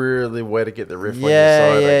the really way to get the ref on your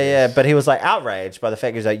side. Yeah. But he was like outraged by the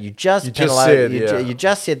fact he was like, you just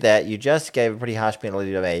said that. You just gave a pretty harsh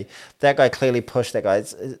penalty to me. That guy clearly pushed that guy.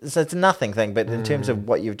 It's a nothing thing, but in terms of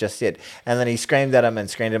what you've just said. And then he screamed at him and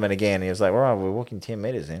screamed at him again. He was like, all right, we're walking 10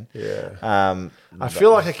 metres in. Yeah. I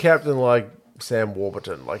feel like a captain like Sam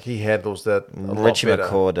Warburton, like he handles that a Richie lot better.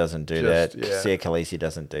 McCaw doesn't do that. Sia Khaleesi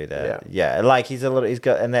doesn't do that. Yeah. Like he's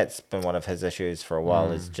got, and that's been one of his issues for a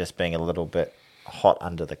while, is just being a little bit hot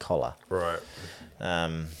under the collar. Right.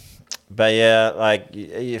 But yeah, like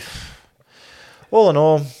all in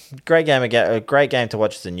all, great game again. A great game to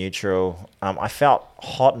watch as a neutral. I felt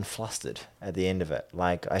hot and flustered at the end of it.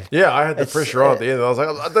 Like I had the pressure on at the end. I was like,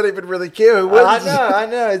 I don't even really care who wins. I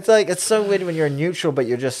know. It's like it's so weird when you're a neutral, but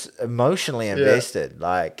you're just emotionally invested.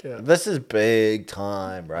 Like this is big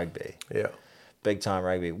time rugby. Yeah. Big time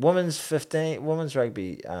rugby. Women's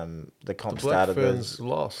rugby. The comp started. The Black Ferns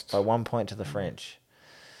lost by 1 point to the French.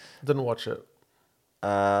 Didn't watch it.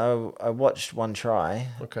 I watched one try.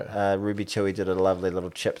 Okay. Ruby Tui did a lovely little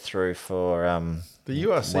chip through for the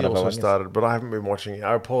URC also started, but I haven't been watching it.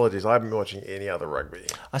 I apologize. I haven't been watching any other rugby.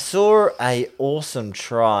 I saw a awesome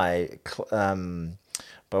try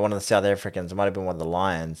by one of the South Africans. It might have been one of the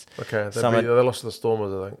Lions. Okay. They lost to the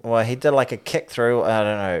Stormers, I think. Well, he did like a kick through. I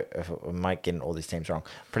don't know if I might get all these teams wrong.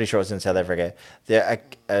 Pretty sure it was in South Africa.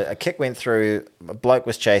 A kick went through. A bloke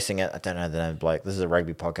was chasing it. I don't know the name of the bloke. This is a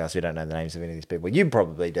rugby podcast. We don't know the names of any of these people. You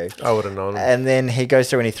probably do. I would have known. And then he goes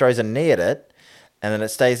through and he throws a knee at it. And then it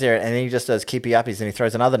stays there, and then he just does keepy uppies, and he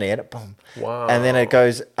throws another knee at it, boom. Wow. And then it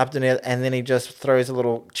goes up to near, and then he just throws a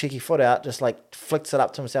little cheeky foot out, just like flicks it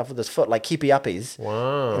up to himself with his foot, like keepy uppies.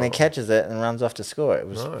 Wow. And then catches it and runs off to score. It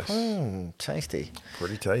was nice. Tasty.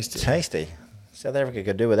 Pretty tasty. Tasty. South Africa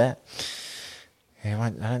could do with that. Yeah,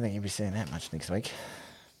 I don't think you'll be seeing that much next week.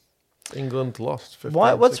 England lost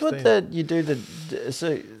 15, What's 16. with the you do the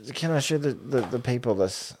so can I show the people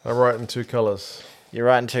this? I write in 2 colours. You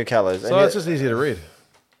write in 2 colours. So it's just easy to read.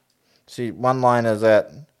 See, one line is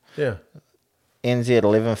at NZ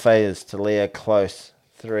 11 favourites to Leah Close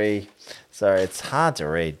 3. Sorry, it's hard to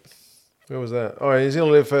read. Where was that? Oh, New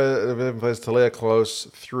Zealand 11 players to Leah Close,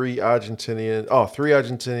 3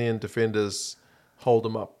 Argentinian defenders hold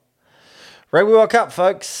them up. Rugby World Cup,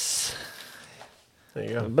 folks. There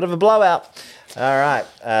you go. A bit of a blowout. All right.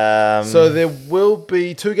 So there will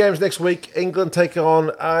be 2 games next week. England take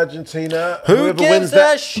on Argentina. Whoever gives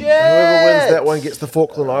a shit? Whoever wins that one gets the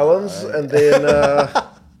Falkland Islands, and then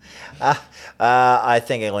I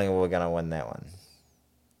think England were going to win that one.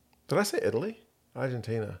 Did I say Italy?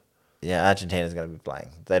 Argentina. Yeah, Argentina's going to be playing.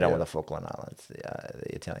 They don't win the Falkland Islands.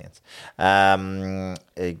 The Italians.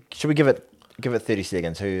 Should we give it 30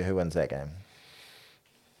 seconds? Who wins that game?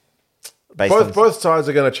 Both sides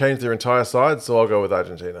are going to change their entire side, so I'll go with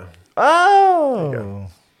Argentina. Oh,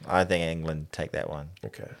 I think England take that one.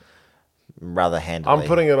 Okay. Rather handily. I'm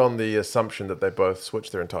putting it on the assumption that they both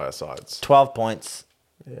switch their entire sides. 12 points.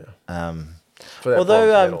 Yeah.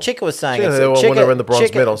 Although Chica was saying they want to win the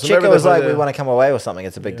bronze medal. So Chica was like, we want to come away with something.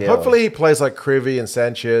 It's a big deal. Hopefully he plays like Krevy and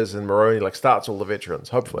Sanchez and Moroni, like starts all the veterans.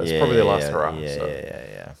 Hopefully. It's probably their last hurrah.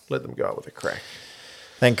 Yeah. Let them go out with a crack.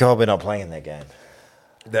 Thank God we're not playing in that game.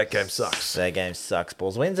 That game sucks. That game sucks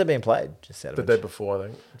balls. When's it being played? Just Saturday. The day before, I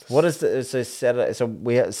think. What is Saturday?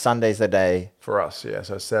 So Sunday's the day for us. Yeah,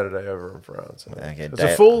 so Saturday over in France. Okay, it's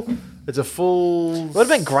a full. It would have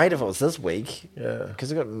been great if it was this week. Yeah,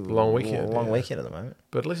 because we've got long weekend. Weekend at the moment.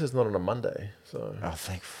 But at least it's not on a Monday. So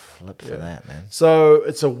thank flip for that, man. So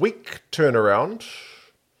it's a week turnaround.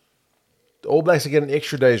 The All Blacks are getting an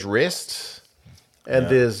extra day's rest, and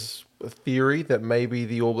there's a theory that maybe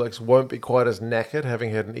the All Blacks won't be quite as knackered, having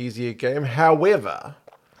had an easier game. However,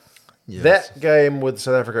 that game with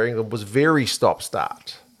South Africa England was very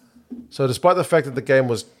stop-start. So despite the fact that the game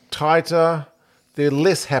was tighter, there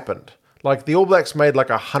less happened. Like the All Blacks made like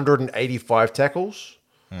 185 tackles.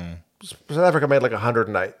 South Africa made like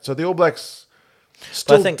 108. So the All Blacks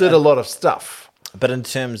still did a lot of stuff. But in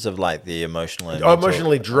terms of like the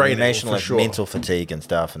emotionally draining, mental fatigue and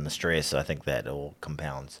stuff, and the stress, I think that all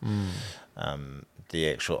compounds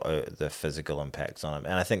the physical impacts on them,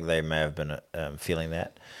 and I think they may have been feeling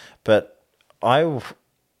that. But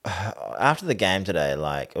after the game today,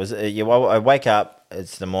 like it was, I wake up,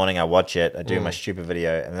 it's the morning, I watch it, I do my stupid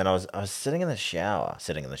video, and then I was standing in the shower. I was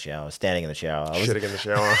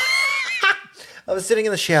sitting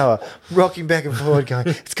in the shower, rocking back and forward, going,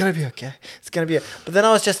 it's going to be okay. It's going to be... But then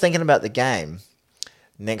I was just thinking about the game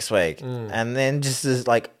next week. And then just as,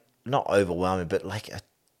 like, not overwhelming, but, like, a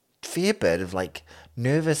fair bit of, like,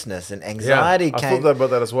 nervousness and anxiety came. I thought about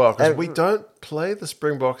that as well, because we don't play the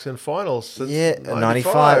Springboks in finals since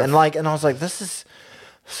 95. And I was like, this is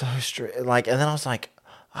so strange. Like, and then I was like,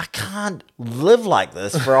 I can't live like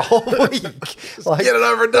this for a whole week. Like, get it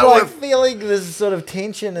over and done with. Feeling this sort of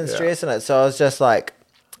tension and stress in it. So I was just like,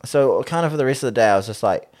 kind of for the rest of the day, I was just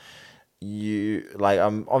like,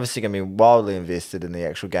 I'm obviously going to be wildly invested in the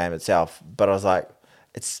actual game itself. But I was like,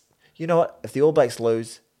 you know what? If the All Blacks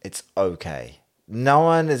lose, it's okay. No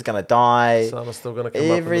one is going to die. The sun is still going to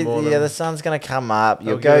come up in the morning. Yeah, the sun's going to come up.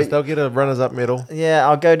 They'll get a runners-up medal. Yeah,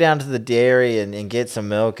 I'll go down to the dairy and get some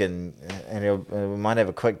milk, and we might have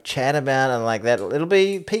a quick chat about it, and like that. It'll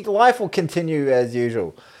be peak life will continue as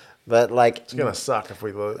usual. But like, it's going to suck if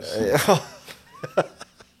we lose. It's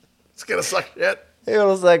going to suck shit.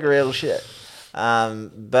 It'll suck real shit.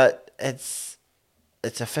 But it's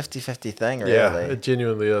a 50-50 thing, really. Yeah, it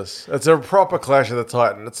genuinely is. It's a proper clash of the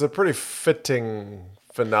Titan. It's a pretty fitting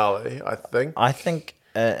finale, I think. I think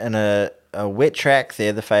in a wet track,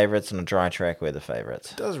 they're the favourites, and a dry track, we're the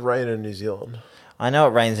favourites. It does rain in New Zealand. I know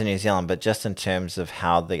it rains in New Zealand, but just in terms of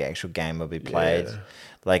how the actual game will be played,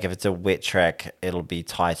 like if it's a wet track, it'll be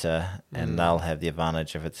tighter, and they'll have the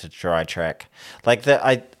advantage if it's a dry track. Like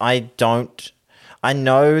I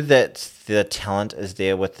know that the talent is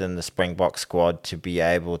there within the Springbok squad to be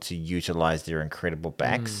able to utilize their incredible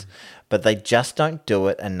backs, but they just don't do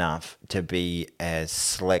it enough to be as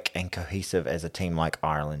slick and cohesive as a team like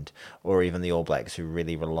Ireland or even the All Blacks, who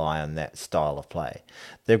really rely on that style of play.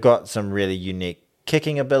 They've got some really unique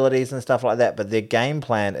kicking abilities and stuff like that, but their game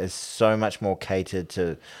plan is so much more catered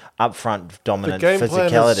to upfront dominant physicality. The game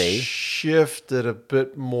plan has shifted a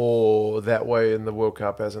bit more that way in the World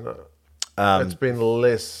Cup, hasn't it? It's been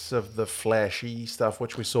less of the flashy stuff,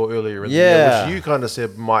 which we saw earlier in the year, which you kind of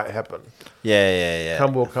said might happen. Yeah.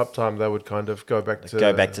 Come World Cup time, they would kind of go back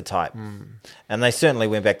to type, and they certainly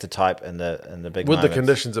went back to type in the big with moments. the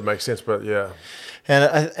conditions. It makes sense, but yeah.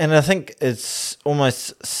 And I think it's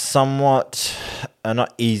almost somewhat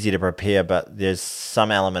not easy to prepare, but there's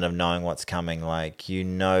some element of knowing what's coming. Like, you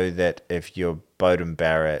know that if you're Bowden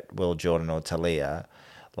Barrett, Will Jordan, or Talia,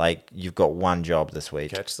 like, you've got one job this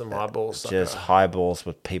week. Catch some high balls. Just high balls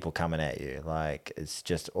with people coming at you. Like, it's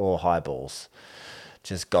just all high balls.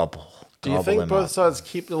 Just gobble. Do you think both sides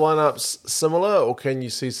keep the lineups similar, or can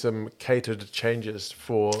you see some catered changes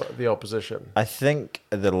for the opposition? I think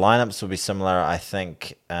the lineups will be similar. I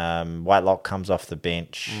think Whitelock comes off the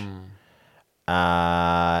bench.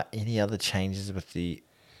 Any other changes with the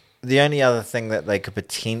only other thing that they could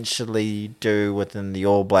potentially do within the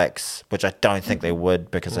All Blacks, which I don't think they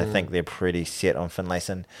would, because I think they're pretty set on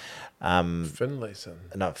Finlayson. Finlayson?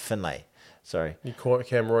 No, Finlay. Sorry. You caught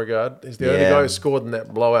Cam Roygaard. He's the only guy who scored in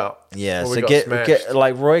that blowout. Yeah, so get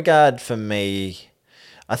like Roygaard for me.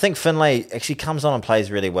 I think Finlay actually comes on and plays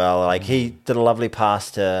really well. Like, he did a lovely pass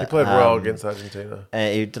to... He played well against Argentina.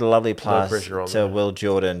 And he did a lovely pass to him. Will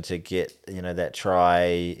Jordan to get, that try.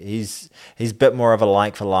 He's a bit more of a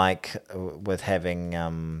like for like with having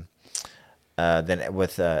than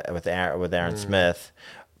with Aaron Smith.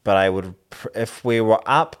 But I would, if we were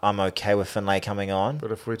up, I'm okay with Finlay coming on.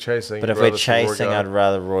 But if we're chasing, I'd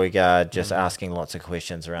rather Roygaard just asking lots of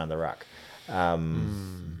questions around the ruck.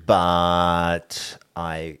 But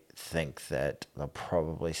I think that they'll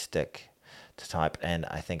probably stick to type, and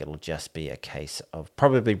I think it'll just be a case of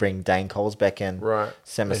probably bring Dane Coles back in. Right.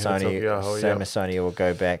 Samisoni will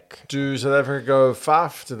go back. Do South Africa go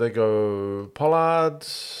Faf? Do they go Pollard?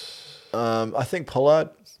 I think Pollard.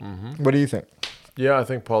 What do you think? Yeah, I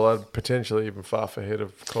think Pollard, potentially even Faf ahead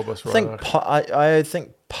of Kobus. I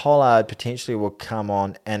think Pollard potentially will come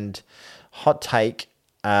on, and hot take,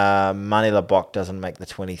 Mani Labok doesn't make the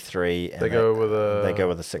 23. And they go with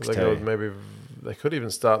a 6-2. They could even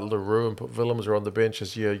start LaRue and put Willems on the bench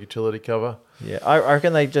as your utility cover. Yeah, I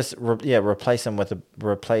reckon they just replace him with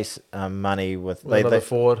Money with another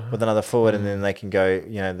forward. With another forward, and then they can go.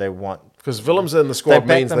 They want, because Willems in the squad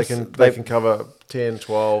means they can cover 10,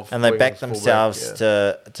 12. And they back themselves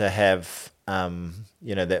to have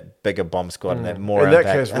that bigger bomb squad and that more impact.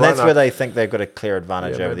 That case, and that's where they think they've got a clear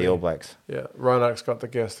advantage over the All Blacks. Yeah, Reinach's got the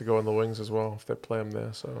gas to go on the wings as well if they play him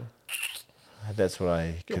there. So that's what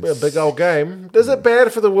I. It'll be a big old game. Is it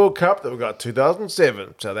bad for the World Cup that we've got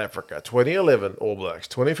 2007 South Africa, 2011 All Blacks,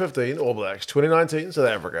 2015 All Blacks, 2019 South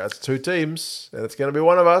Africa? It's 2 teams, and it's going to be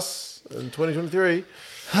one of us in 2023.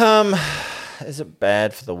 Is it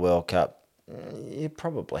bad for the World Cup? Yeah,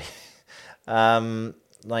 probably.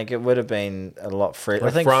 Like, it would have been a lot freer.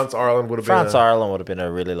 I think France-Ireland would have been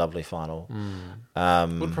a really lovely final. Would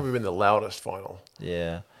have probably been the loudest final.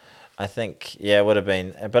 Yeah. I think, it would have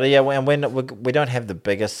been. But and when we don't have the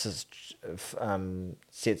biggest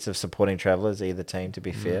sets of supporting travellers, either team, to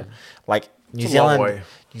be fair. Like, New Zealand's,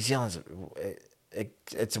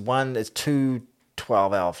 it's 2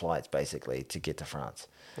 12-hour flights, basically, to get to France.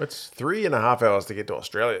 It's 3.5 hours to get to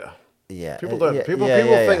Australia. Yeah, people don't. People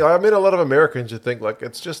think. I mean, a lot of Americans who think like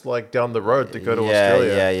it's just like down the road to go to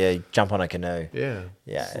Australia. Yeah. Jump on a canoe. Yeah.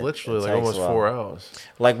 It's literally like almost 4 hours.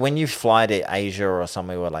 Like, when you fly to Asia or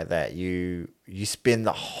somewhere like that, you spend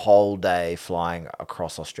the whole day flying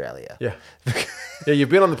across Australia. Yeah. Yeah, you've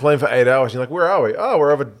been on the plane for 8 hours. You're like, where are we? Oh,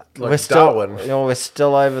 we're over Darwin. We're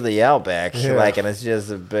still over the outback. Yeah. Like, and it's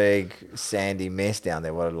just a big sandy mess down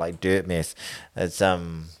there. What a dirt mess. It's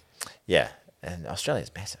and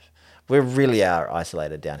Australia's massive. We really are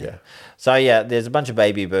isolated down here. So, there's a bunch of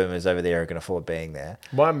baby boomers over there who can afford being there.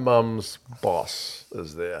 My mum's boss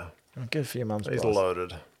is there. Good for your mum's boss. He's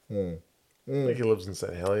loaded. I think he lives in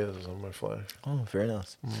St. Heliers on my flag. Oh, very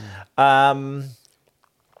nice. But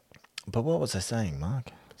what was I saying, Mark?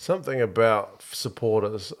 Something about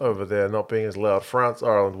supporters over there not being as loud.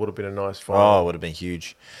 France-Ireland would have been a nice final. Oh, it would have been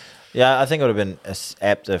huge. Yeah, I think it would have been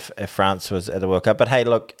apt if France was at the World Cup. But hey,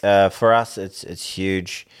 look, for us, it's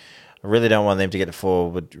huge. I really don't want them to get to 4.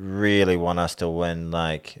 Would really want us to win.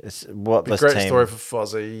 Like, it's what this great team. Story for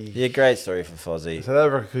Fozzie. Yeah, great story for Fozzie. South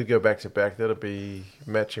Africa could go back to back. That'd be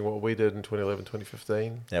matching what we did in 2011,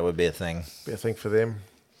 2015. That would be a thing. Be a thing for them.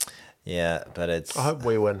 Yeah, but it's. I hope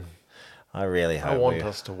we win. I really hope. I want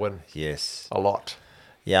us to win. Yes, a lot.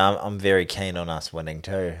 Yeah, I'm very keen on us winning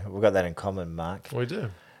too. We've got that in common, Mark. We do.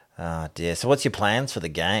 Oh dear. So, what's your plans for the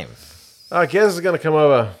game? Gaz is going to come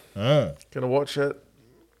over. Going to watch it.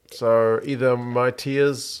 So either my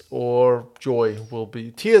tears or joy will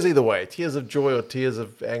be tears either way. Tears of joy or tears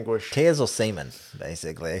of anguish. Tears or semen,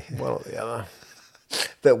 basically. One or the other.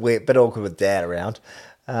 Bit awkward with Dad around.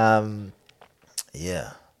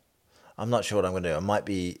 Yeah. I'm not sure what I'm going to do. I might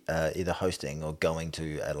be either hosting or going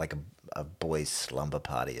to a boys' slumber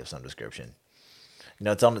party of some description. You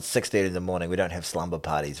know, it's on at 6:30 in the morning. We don't have slumber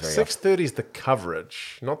parties very often. 6:30 is the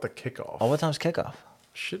coverage, not the kickoff. Oh, what time's kickoff?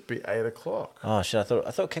 Should be 8 o'clock. Oh shit! I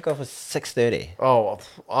thought kickoff was 6:30. Oh,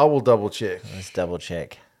 I will double check. Let's double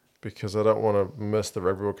check. Because I don't want to miss the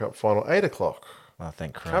Rugby World Cup final. 8 o'clock. Oh,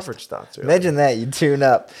 thank Christ. Coverage starts early. Imagine that. You tune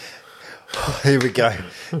up. Oh, here we go.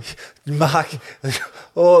 Mark,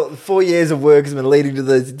 4 years of work has been leading to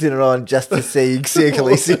this dinner on just to see Circle.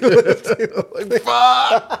 Like,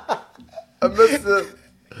 fuck! I missed it.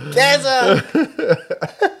 Gaza!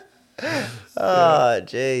 Oh,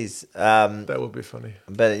 jeez. That would be funny.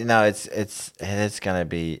 But you know, it's going to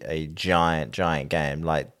be a giant game.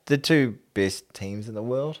 Like the two best teams in the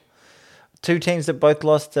world, two teams that both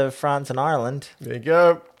lost to France and Ireland. There you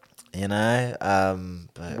go. You know,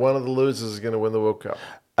 but one of the losers is going to win the World Cup.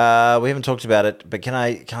 We haven't talked about it, but can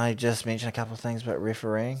I just mention a couple of things about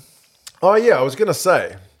refereeing? Oh yeah, I was going to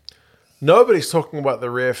say, nobody's talking about the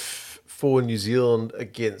ref for New Zealand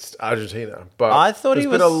against Argentina, but I thought there's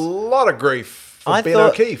been a lot of grief for Ben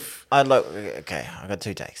O'Keefe. I got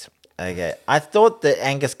two takes. Okay, I thought that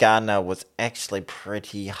Angus Gardner was actually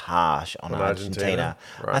pretty harsh on Argentina.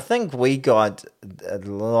 Right. I think we got a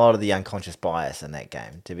lot of the unconscious bias in that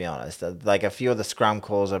game, to be honest. Like a few of the scrum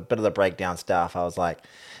calls, a bit of the breakdown stuff. I was like,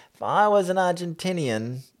 if I was an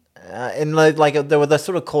Argentinian, and like there were the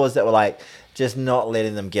sort of calls that were like just not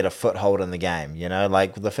letting them get a foothold in the game. You know,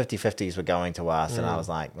 like the 50-50s were going to us, and I was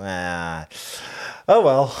like, oh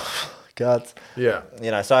well. God. Yeah.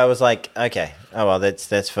 You know, so I was like, okay, oh well,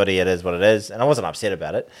 that's footy. It is what it is, and I wasn't upset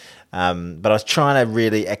about it. But I was trying to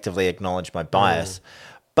really actively acknowledge my bias.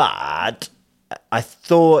 But I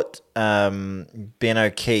thought Ben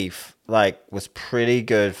O'Keefe was pretty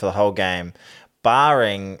good for the whole game,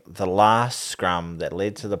 barring the last scrum that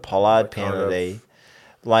led to the Pollard penalty.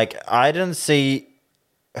 Like I didn't see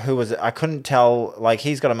who was it. I couldn't tell. Like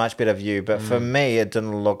he's got a much better view, but for me, it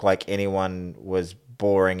didn't look like anyone was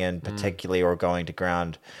boring in particularly or going to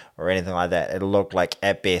ground or anything like that. It looked like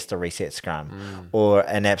at best a reset scrum or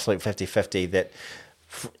an absolute 50-50 that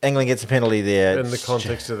England gets a penalty there. In the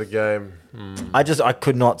context of the game. I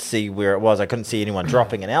could not see where it was. I couldn't see anyone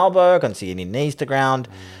dropping an elbow. I couldn't see any knees to ground.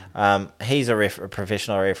 He's a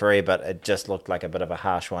professional referee, but it just looked like a bit of a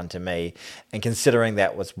harsh one to me. And considering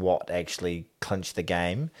that was what actually clinched the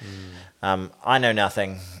game, I know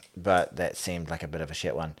nothing, but that seemed like a bit of a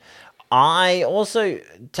shit one. I also,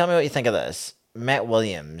 tell me what you think of this. Matt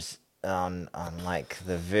Williams on like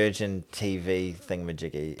the Virgin TV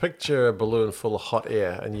thingamajiggy. Picture a balloon full of hot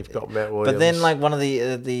air and you've got Matt Williams. But then like one of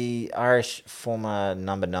the Irish former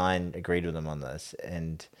number 9 agreed with him on this.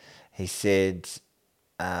 And he said,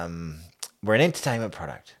 we're an entertainment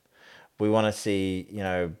product. We want to see, you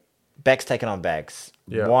know, backs taken on backs,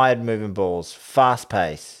 wide moving balls, fast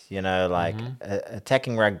pace, you know, like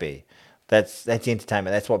attacking rugby. That's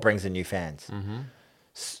entertainment. That's what brings in new fans.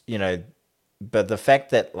 You know, but the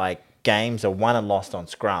fact that like games are won and lost on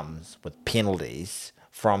scrums with penalties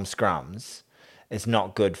from scrums is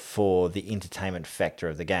not good for the entertainment factor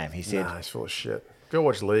of the game. He said, "Nah, it's full of shit. Go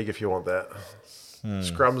watch League if you want that.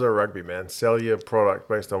 Scrums are rugby, man. Sell your product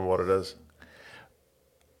based on what it is."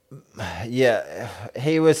 Yeah,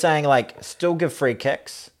 he was saying like still give free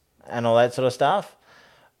kicks and all that sort of stuff,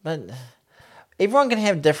 but everyone can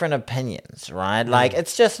have different opinions, right? Like,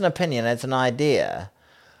 it's just an opinion. It's an idea.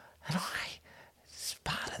 And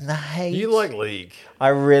pardon the hate. You like League. I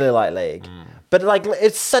really like League. But, like,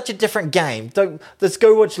 it's such a different game. Let's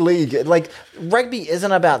go watch League. Like, rugby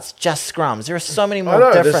isn't about just scrums. There are so many more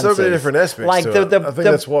differences. There's so many different aspects to it. I think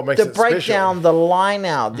that's what makes it special. The breakdown, the line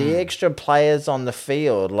out, the extra players on the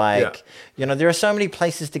field. Like, you know, there are so many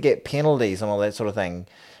places to get penalties and all that sort of thing.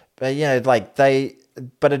 But, you know, like,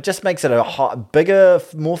 but it just makes it a bigger,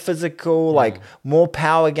 more physical, like more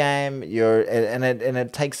power game. And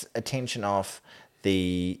it takes attention off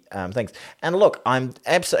the things. And look, I'm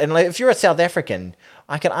absolutely. And if you're a South African,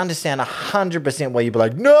 I can understand 100% why you'd be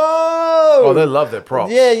like, no. Oh, they love their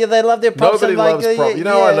props. Yeah, they love their props. Nobody loves props. You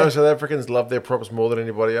know, I know South Africans love their props more than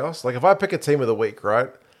anybody else. Like if I pick a team of the week,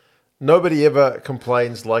 right? Nobody ever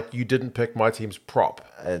complains like you didn't pick my team's prop.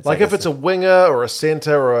 Like if it's a winger or a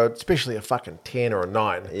centre or especially a fucking 10 or a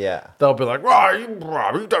 9, they'll be like, you're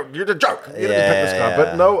a joke. You didn't pick this guy.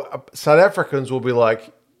 But no, South Africans will be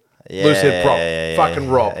like, Loose head prop. Fucking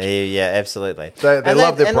robbed. Yeah, absolutely. They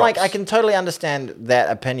love their props. And like, I can totally understand that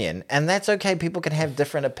opinion, and that's okay. People can have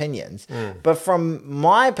different opinions. But from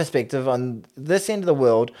my perspective, on this end of the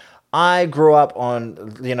world, I grew up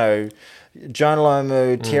on, John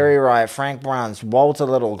Lomu, Terry Wright, Frank Bruns, Walter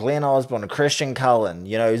Little, Glenn Osborne, Christian Cullen,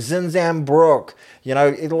 Zinzan Brooke,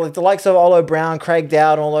 the likes of Olo Brown, Craig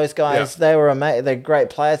Dowd, all those guys, they're great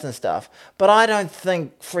players and stuff. But I don't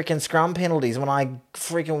think freaking scrum penalties when I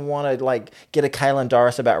freaking want to like get a Kalen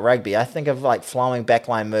Doris about rugby. I think of like flowing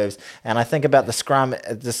backline moves, and I think about the scrum.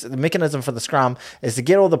 The mechanism for the scrum is to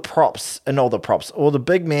get all the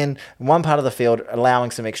big men in one part of the field,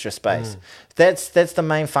 allowing some extra space. That's the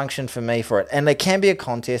main function for me for it. And there can be a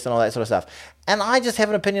contest and all that sort of stuff. And I just have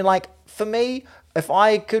an opinion, like, for me, if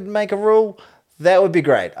I could make a rule, that would be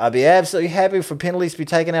great. I'd be absolutely happy for penalties to be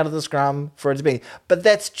taken out of the scrum for it to be. But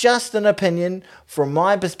that's just an opinion from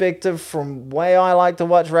my perspective, from the way I like to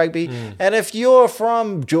watch rugby. And if you're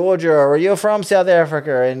from Georgia or you're from South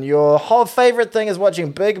Africa and your whole favorite thing is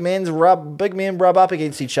watching big men rub up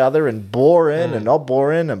against each other and bore in and not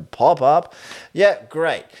bore in and pop up, yeah,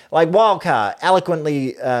 great. Like Wildcard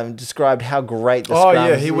eloquently described how great the scrum. Oh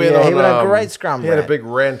yeah, he went on a great scrum. He had a big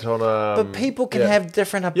rant on. But people can have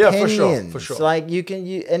different opinions. Yeah, for sure. Like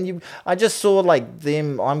I just saw like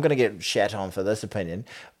them. I'm gonna get shat on for this opinion,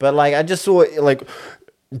 but like I just saw like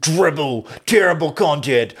dribble, terrible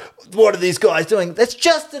content. What are these guys doing? That's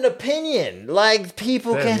just an opinion. Like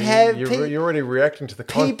people can have. You're already reacting to the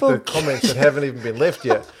comments that haven't even been left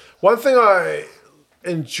yet. One thing I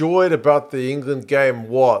enjoyed about the England game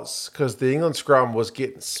was because the England scrum was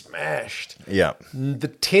getting smashed. Yeah, the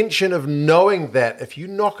tension of knowing that if you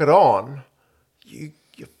knock it on, you're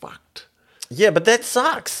fucked. Yeah, but that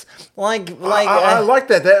sucks. I like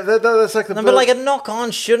that. That's like but like a knock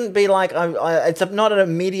on shouldn't be like it's not an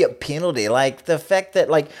immediate penalty. Like the fact that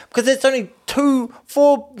because it's only four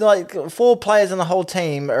players in the whole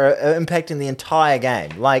team are impacting the entire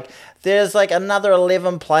game. Like there's like another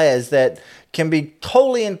 11 players that can be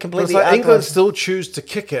totally and completely. But it's like England still choose to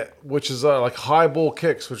kick it, which is like high ball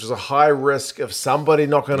kicks, which is a high risk of somebody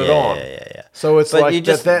knocking it on. Yeah. So it's like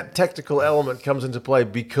that tactical element comes into play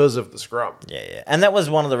because of the scrum. Yeah. And that was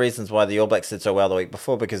one of the reasons why the All Blacks did so well the week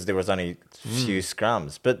before, because there was only few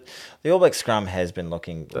scrums. But the All Blacks scrum has been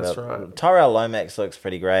looking. That's right. Tyrell Lomax looks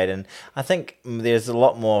pretty great, and I think there's a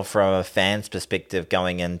lot more from a fan's perspective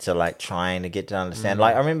going into like trying to get to understand.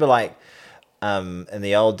 Like I remember in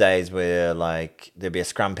the old days where like there'd be a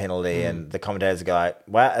scrum penalty and the commentators would go like,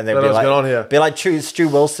 "What?" And they'd be like Stu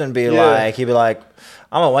Wilson he'd be like,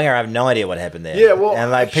 "I'm a winger, I have no idea what happened there." Yeah, well,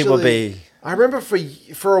 and like actually, people be. I remember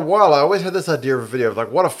for a while I always had this idea of a video of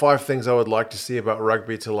like, what are 5 things I would like to see about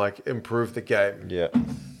rugby to like improve the game. Yeah,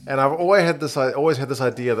 and I've always had this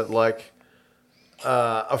idea that like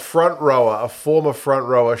a former front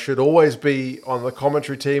rower should always be on the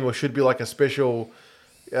commentary team, or should be like a special.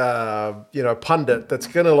 Pundit that's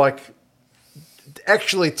gonna like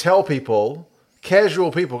actually tell people, casual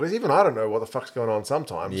people, because even I don't know what the fuck's going on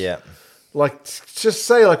sometimes. Yeah, like just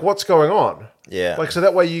say like what's going on. Yeah, like so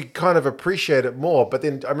that way you kind of appreciate it more. But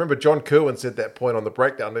then I remember John Kerwin said that point on the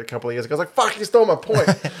breakdown a couple of years ago. I was like, "Fuck, you stole my point."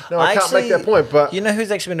 No, I can't make that point. But you know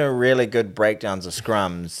who's actually been doing really good breakdowns of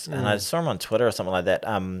scrums, and I saw him on Twitter or something like that.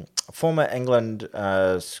 Former England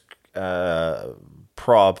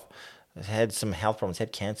prob. Had some health problems,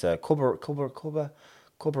 had cancer.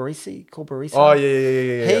 Corbarisi. Oh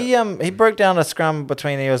yeah. He broke down a scrum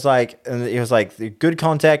between. He was like good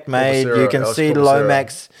contact made. You can see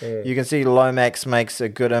Lomax. You can see Lomax makes a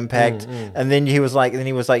good impact. And then he was like,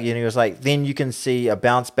 then you can see a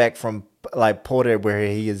bounce back from like Porter, where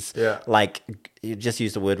he is like, you just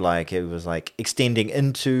used the word like it was like extending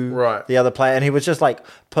into the other player, and he was just like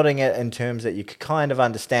putting it in terms that you could kind of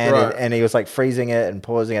understand it, and he was like freezing it and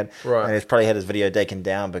pausing it, and he's probably had his video taken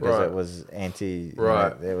down because it was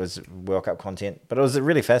it was World Cup content, but it was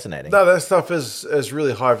really fascinating. No, that stuff is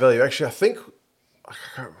really high value. Actually, I think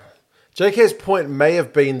JK's point may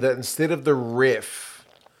have been that instead of the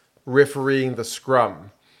refereeing the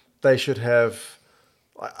scrum, they should have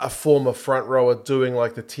a former front rower doing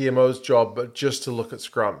like the TMO's job, but just to look at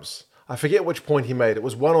scrums. I forget which point he made. It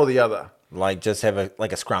was one or the other. Like just have a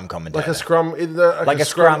scrum commentator. Like a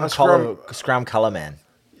scrum, scrum color man.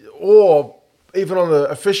 Or even on the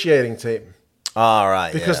officiating team. Oh,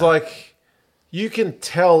 right. Because like you can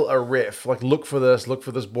tell a ref, like look for this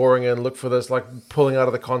boring in, look for this, like pulling out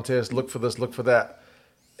of the contest, look for this, look for that.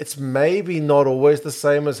 It's maybe not always the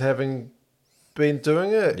same as having been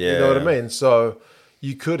doing it. Yeah. You know what I mean? So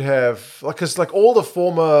you could have, like, because like all the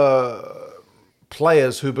former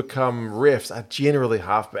players who become refs are generally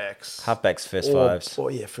halfbacks. Halfbacks, first fives.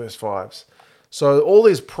 First fives. So all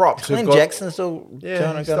these props. Glenn Jackson's still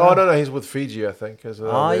no, he's with Fiji, I think, as the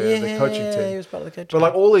coaching team. He was part of the coaching. But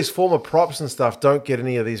like all these former props and stuff don't get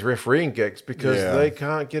any of these refereeing gigs because they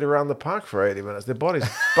can't get around the park for 80 minutes. Their body's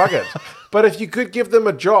buggered. But if you could give them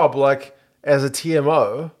a job like as a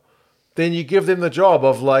TMO, then you give them the job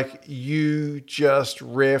of like you just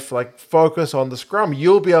ref, like focus on the scrum.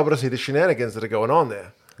 You'll be able to see the shenanigans that are going on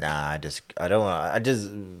there. Nah, I don't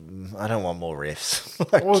want more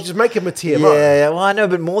refs. Well, just make him a TMO. Yeah, well, I know,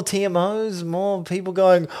 but more TMOs, more people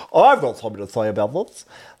going, I've got something to say about this.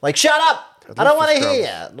 Like, shut up! I don't want to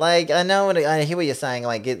hear. Like, I hear what you're saying.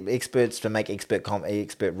 Like, get experts to make expert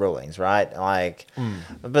rulings, right? Like,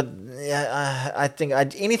 but I think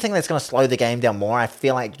anything that's going to slow the game down more. I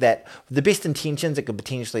feel like that with the best intentions, it could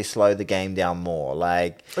potentially slow the game down more.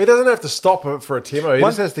 Like, he doesn't have to stop it for a TMO. He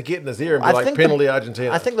just has to get in his ear and be like, penalty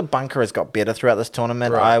Argentina. I think the bunker has got better throughout this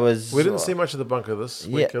tournament. Right. We didn't see much of the bunker this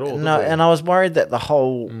week at all. No, and I was worried that the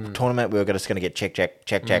whole tournament we were just going to get check.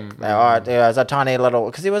 All right, there was a tiny little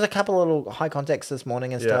because there was a couple of little high contacts this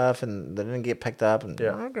morning and stuff, and they didn't get picked up. And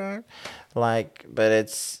okay, like, but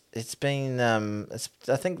it's been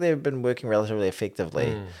I think they've been working relatively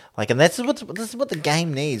effectively. Like, and this is what the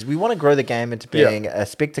game needs. We want to grow the game into being a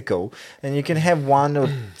spectacle, and you can have 1 or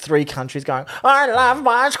 3 countries going, I love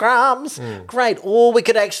my scrums, great, or we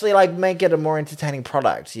could actually like make it a more entertaining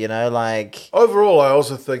product. You know, like overall, I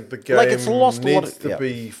also think the game it's lost needs to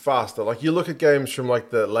be faster. Like you look at games from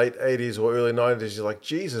like the late 80s or early 90s, you're like,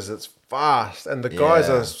 Jesus, it's fast, and the guys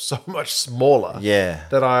are so much smaller. Yeah,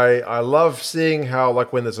 that I love seeing how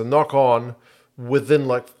like when there's a knock on within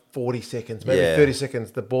like 40 seconds, maybe 30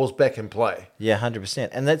 seconds, the ball's back in play. Yeah, 100%.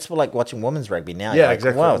 And that's for like watching women's rugby now. Yeah, like,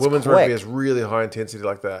 exactly. Wow, women's rugby is really high intensity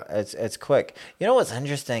like that. It's quick. You know what's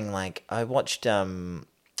interesting? Like I watched on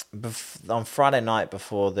Friday night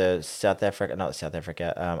before the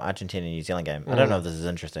Argentina New Zealand game. I don't know if this is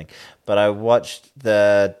interesting, but I watched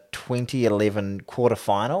the 2011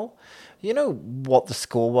 quarterfinal. You know what the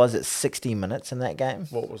score was at 60 minutes in that game?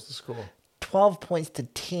 What was the score? 12 points to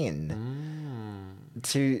 10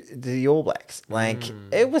 to the All Blacks. Like,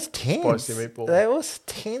 it was tense. Spicy meatball. It was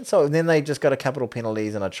tense. So then they just got a couple of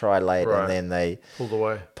penalties and a try late, and then they pulled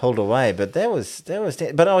away. But that was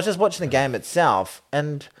tense. But I was just watching the game itself,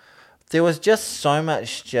 and there was just so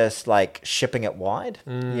much just like shipping it wide.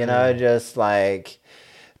 You know, just like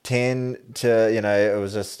 10 to, you know, it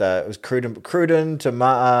was just it was Cruden to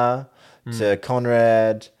Ma'a to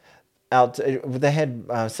Conrad. They had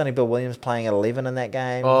Sonny Bill Williams playing at 11 in that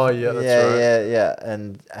game. Oh, yeah, that's right. Yeah.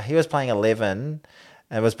 And he was playing 11.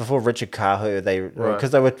 And it was before Richard Kahu.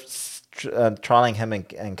 Because they were trialing him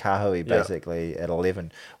and Kahui basically at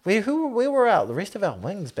 11. We were out. The rest of our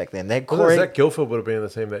wings back then. They had Corey. Zach Guilford would have been in the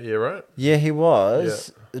team that year, right? Yeah, he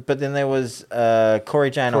was. Yeah. But then there was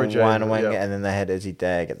Corey Jane on one wing, and then they had Izzy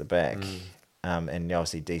Dag at the back. And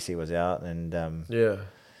obviously DC was out. And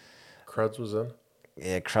Cruds was in.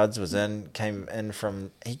 Yeah, Cruds was in. Came in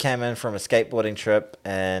from a skateboarding trip,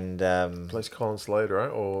 and plays Colin Slade, right?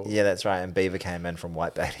 Or yeah, that's right. And Beaver came in from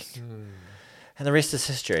whitebaiting, and the rest is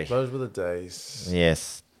history. Those were the days.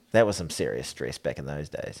 Yes, that was some serious stress back in those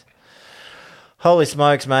days. Holy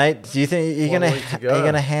smokes, mate! Do you think you're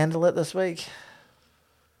gonna handle it this week?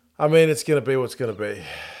 I mean, it's gonna be what's gonna be.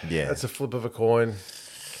 Yeah, it's a flip of a coin.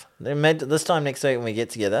 This time next week when we get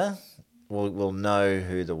together, we'll know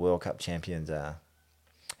who the World Cup champions are.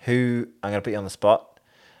 I'm going to put you on the spot.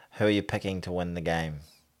 Who are you picking to win the game?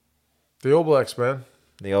 The All Blacks, man.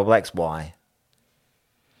 The All Blacks, why?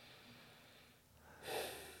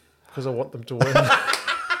 Because I want them to win.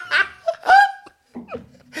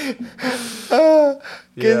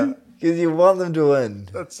 Because you want them to win.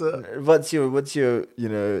 That's it. What's your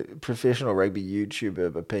professional rugby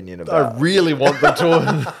YouTuber opinion about? I really want them to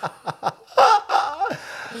win.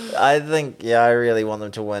 I think, I really want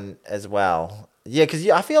them to win as well. Yeah, because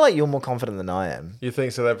I feel like you're more confident than I am. You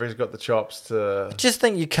think South Africa's got the chops to... I just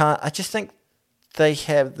think you can't... I just think they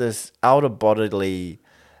have this outer-bodily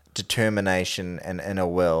determination and inner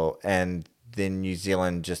will, and then New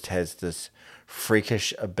Zealand just has this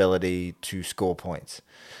freakish ability to score points.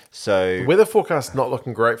 So the weather forecast's not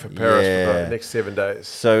looking great for Paris for the next 7 days.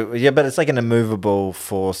 So but it's like an immovable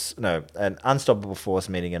force, an unstoppable force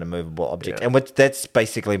meeting an immovable object, and that's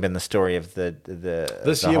basically been the story of the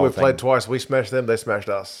this year we've played twice. We smashed them, they smashed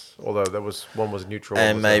us. Although one was neutral,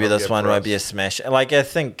 and maybe this one won't be a smash. Like I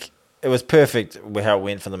think it was perfect how it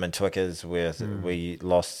went for them in Twickers, where we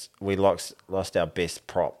lost our best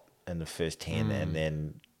prop in the first 10, and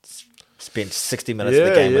then spent 60 minutes of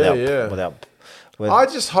the game I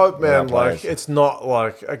just hope, man, players. it's not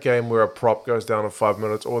like a game where a prop goes down in 5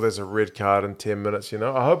 minutes or there's a red card in 10 minutes,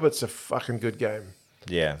 I hope it's a fucking good game.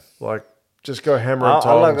 Yeah. Like, just go hammer and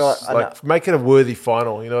tongs. Make it a worthy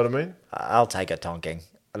final, you know what I mean? I'll take a tonking.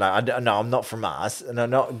 No, I'm not from us, and I'm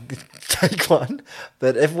not take one.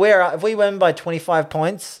 But if we win by 25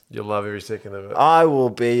 points, you'll love every second of it. I will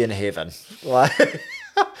be in heaven. Like,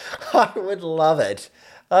 I would love it.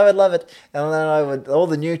 I would love it. And then I would, all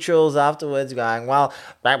the neutrals afterwards going, well,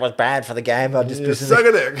 that was bad for the game. I'd just be suck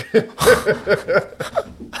a dick.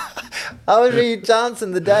 I would be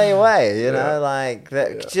dancing the day away, like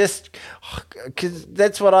that. Just because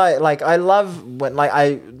that's what I like. I love when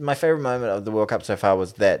my favorite moment of the World Cup so far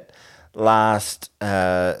was that last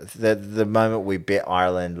the moment we beat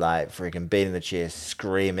Ireland, like freaking beating the chest,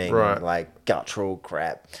 screaming, like guttural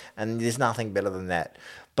crap, and there's nothing better than that.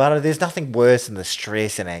 But there's nothing worse than the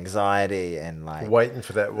stress and anxiety and like waiting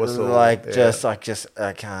for that whistle. I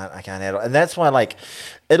can't handle it. And that's why like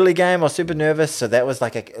Italy game I was super nervous, so that was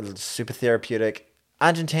like a super therapeutic.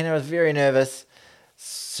 Argentina I was very nervous,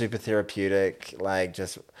 super therapeutic. Like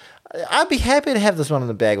just I'd be happy to have this one in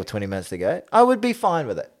the bag with 20 minutes to go. I would be fine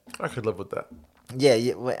with it. I could live with that. Yeah.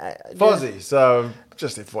 Fozzie, so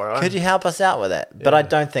just FYI. Could you help us out with that? But I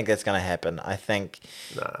don't think that's going to happen. I think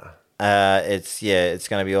it's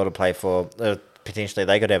going to be all to play for. Potentially,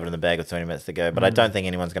 they could have it in the bag with 20 minutes to go, but I don't think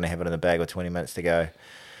anyone's going to have it in the bag with 20 minutes to go.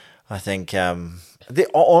 I think,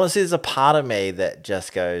 honestly, there's a part of me that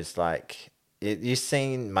just goes like, you've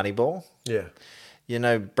seen Moneyball? Yeah.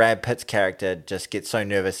 Brad Pitt's character just gets so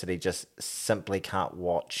nervous that he just simply can't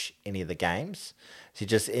watch any of the games. So he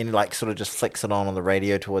just sort of just flicks it on the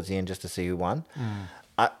radio towards the end just to see who won.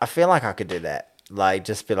 I feel like I could do that. Like,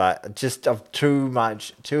 just be like, I'm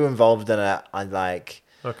too involved in it.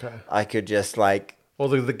 I could just like. Well,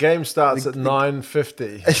 the game starts at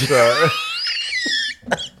 9:50, so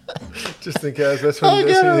just in case that's when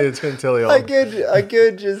it's going to tell you on. I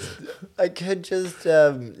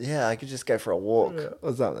could just go for a walk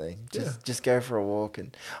or something. Just go for a walk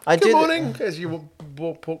and. Good morning, as you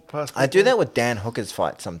walk past. I do that with Dan Hooker's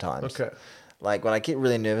fight sometimes. Okay. Like when I get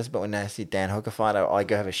really nervous, but when I see Dan Hooker fight, I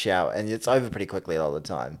go have a shower, and it's over pretty quickly all the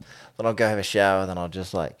time. Then I'll go have a shower, then I'll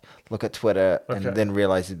just like look at Twitter, and then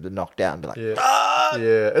realize he's been knocked out, and be like,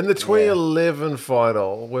 Yeah. In the 2011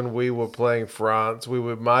 final, when we were playing France, we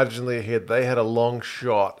were marginally ahead. They had a long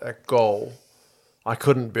shot at goal. I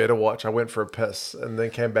couldn't bear to watch. I went for a piss and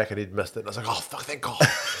then came back and he'd missed it. And I was like, oh, fuck, thank God.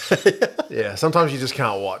 Yeah, sometimes you just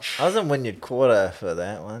can't watch. I was in Wynyard Quarter for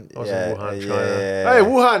that one. I was in Wuhan, China. Hey,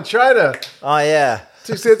 Wuhan, China. Oh, yeah.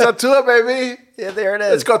 2 cents on tour, baby. Yeah, there it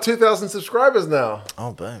is. It's got 2,000 subscribers now.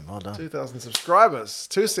 Oh, boom. Well done. 2,000 subscribers.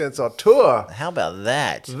 2 cents on tour. How about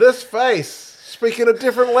that? This face. Speaking a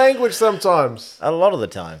different language sometimes. A lot of the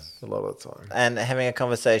time. And having a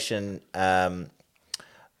conversation...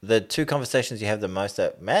 the two conversations you have the most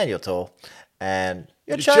at, man, you're tall, and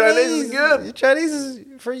your Chinese is good. Your Chinese is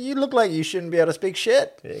you look like you shouldn't be able to speak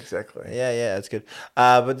shit. Yeah, exactly. Yeah, it's good.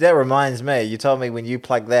 But that reminds me, you told me when you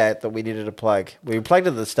plugged that we needed a plug. We plugged it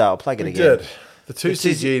at the start. I'll plug it again. We did. The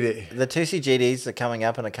 2CGD. The 2CGDs are coming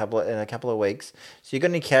up in a couple of weeks. So you got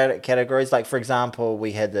any categories? Like for example,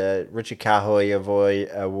 we had the Richard Kahoy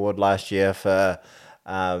Award last year for.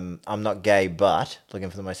 I'm not gay, but looking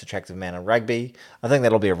for the most attractive man in rugby. I think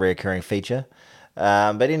that'll be a recurring feature.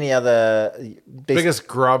 But any other biggest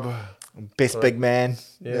grub, best big man,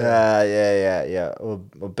 or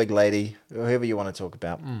big lady, whoever you want to talk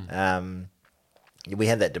about. We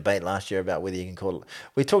had that debate last year about whether you can call it.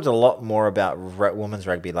 We talked a lot more about women's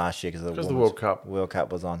rugby last year because the World Cup. World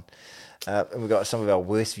Cup was on, and we got some of our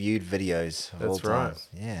worst viewed videos. That's right.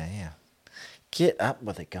 Yeah. Get up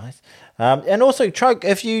with it, guys. And also, try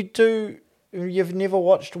if you've never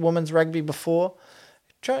watched women's rugby before.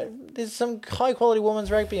 There's some high quality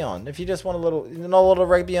women's rugby on. If you just want not a lot of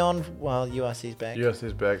rugby on, well, URC's back.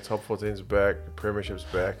 URC's back. Top 14's back. Premiership's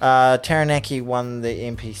back. Taranaki won the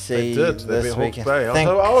NPC. They did. This week. Hawke's Bay.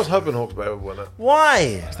 I was hoping Hawke's Bay would win it.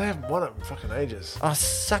 Why? Because they haven't won it in fucking ages. Oh,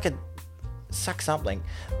 suck something.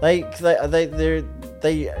 They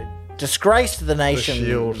disgraced the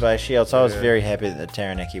nation by Shield, so I was very happy that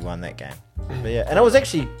Taranaki won that game. But yeah, and it was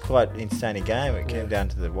actually quite an entertaining game. It came down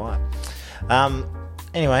to the wire.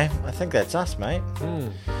 Anyway, I think that's us, mate.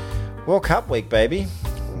 World Cup week, baby.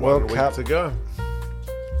 World Cup to go.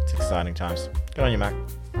 It's exciting times. Good on you, Mark.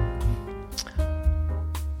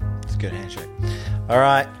 It's a good handshake. All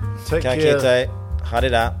right. Take care.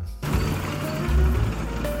 Harida.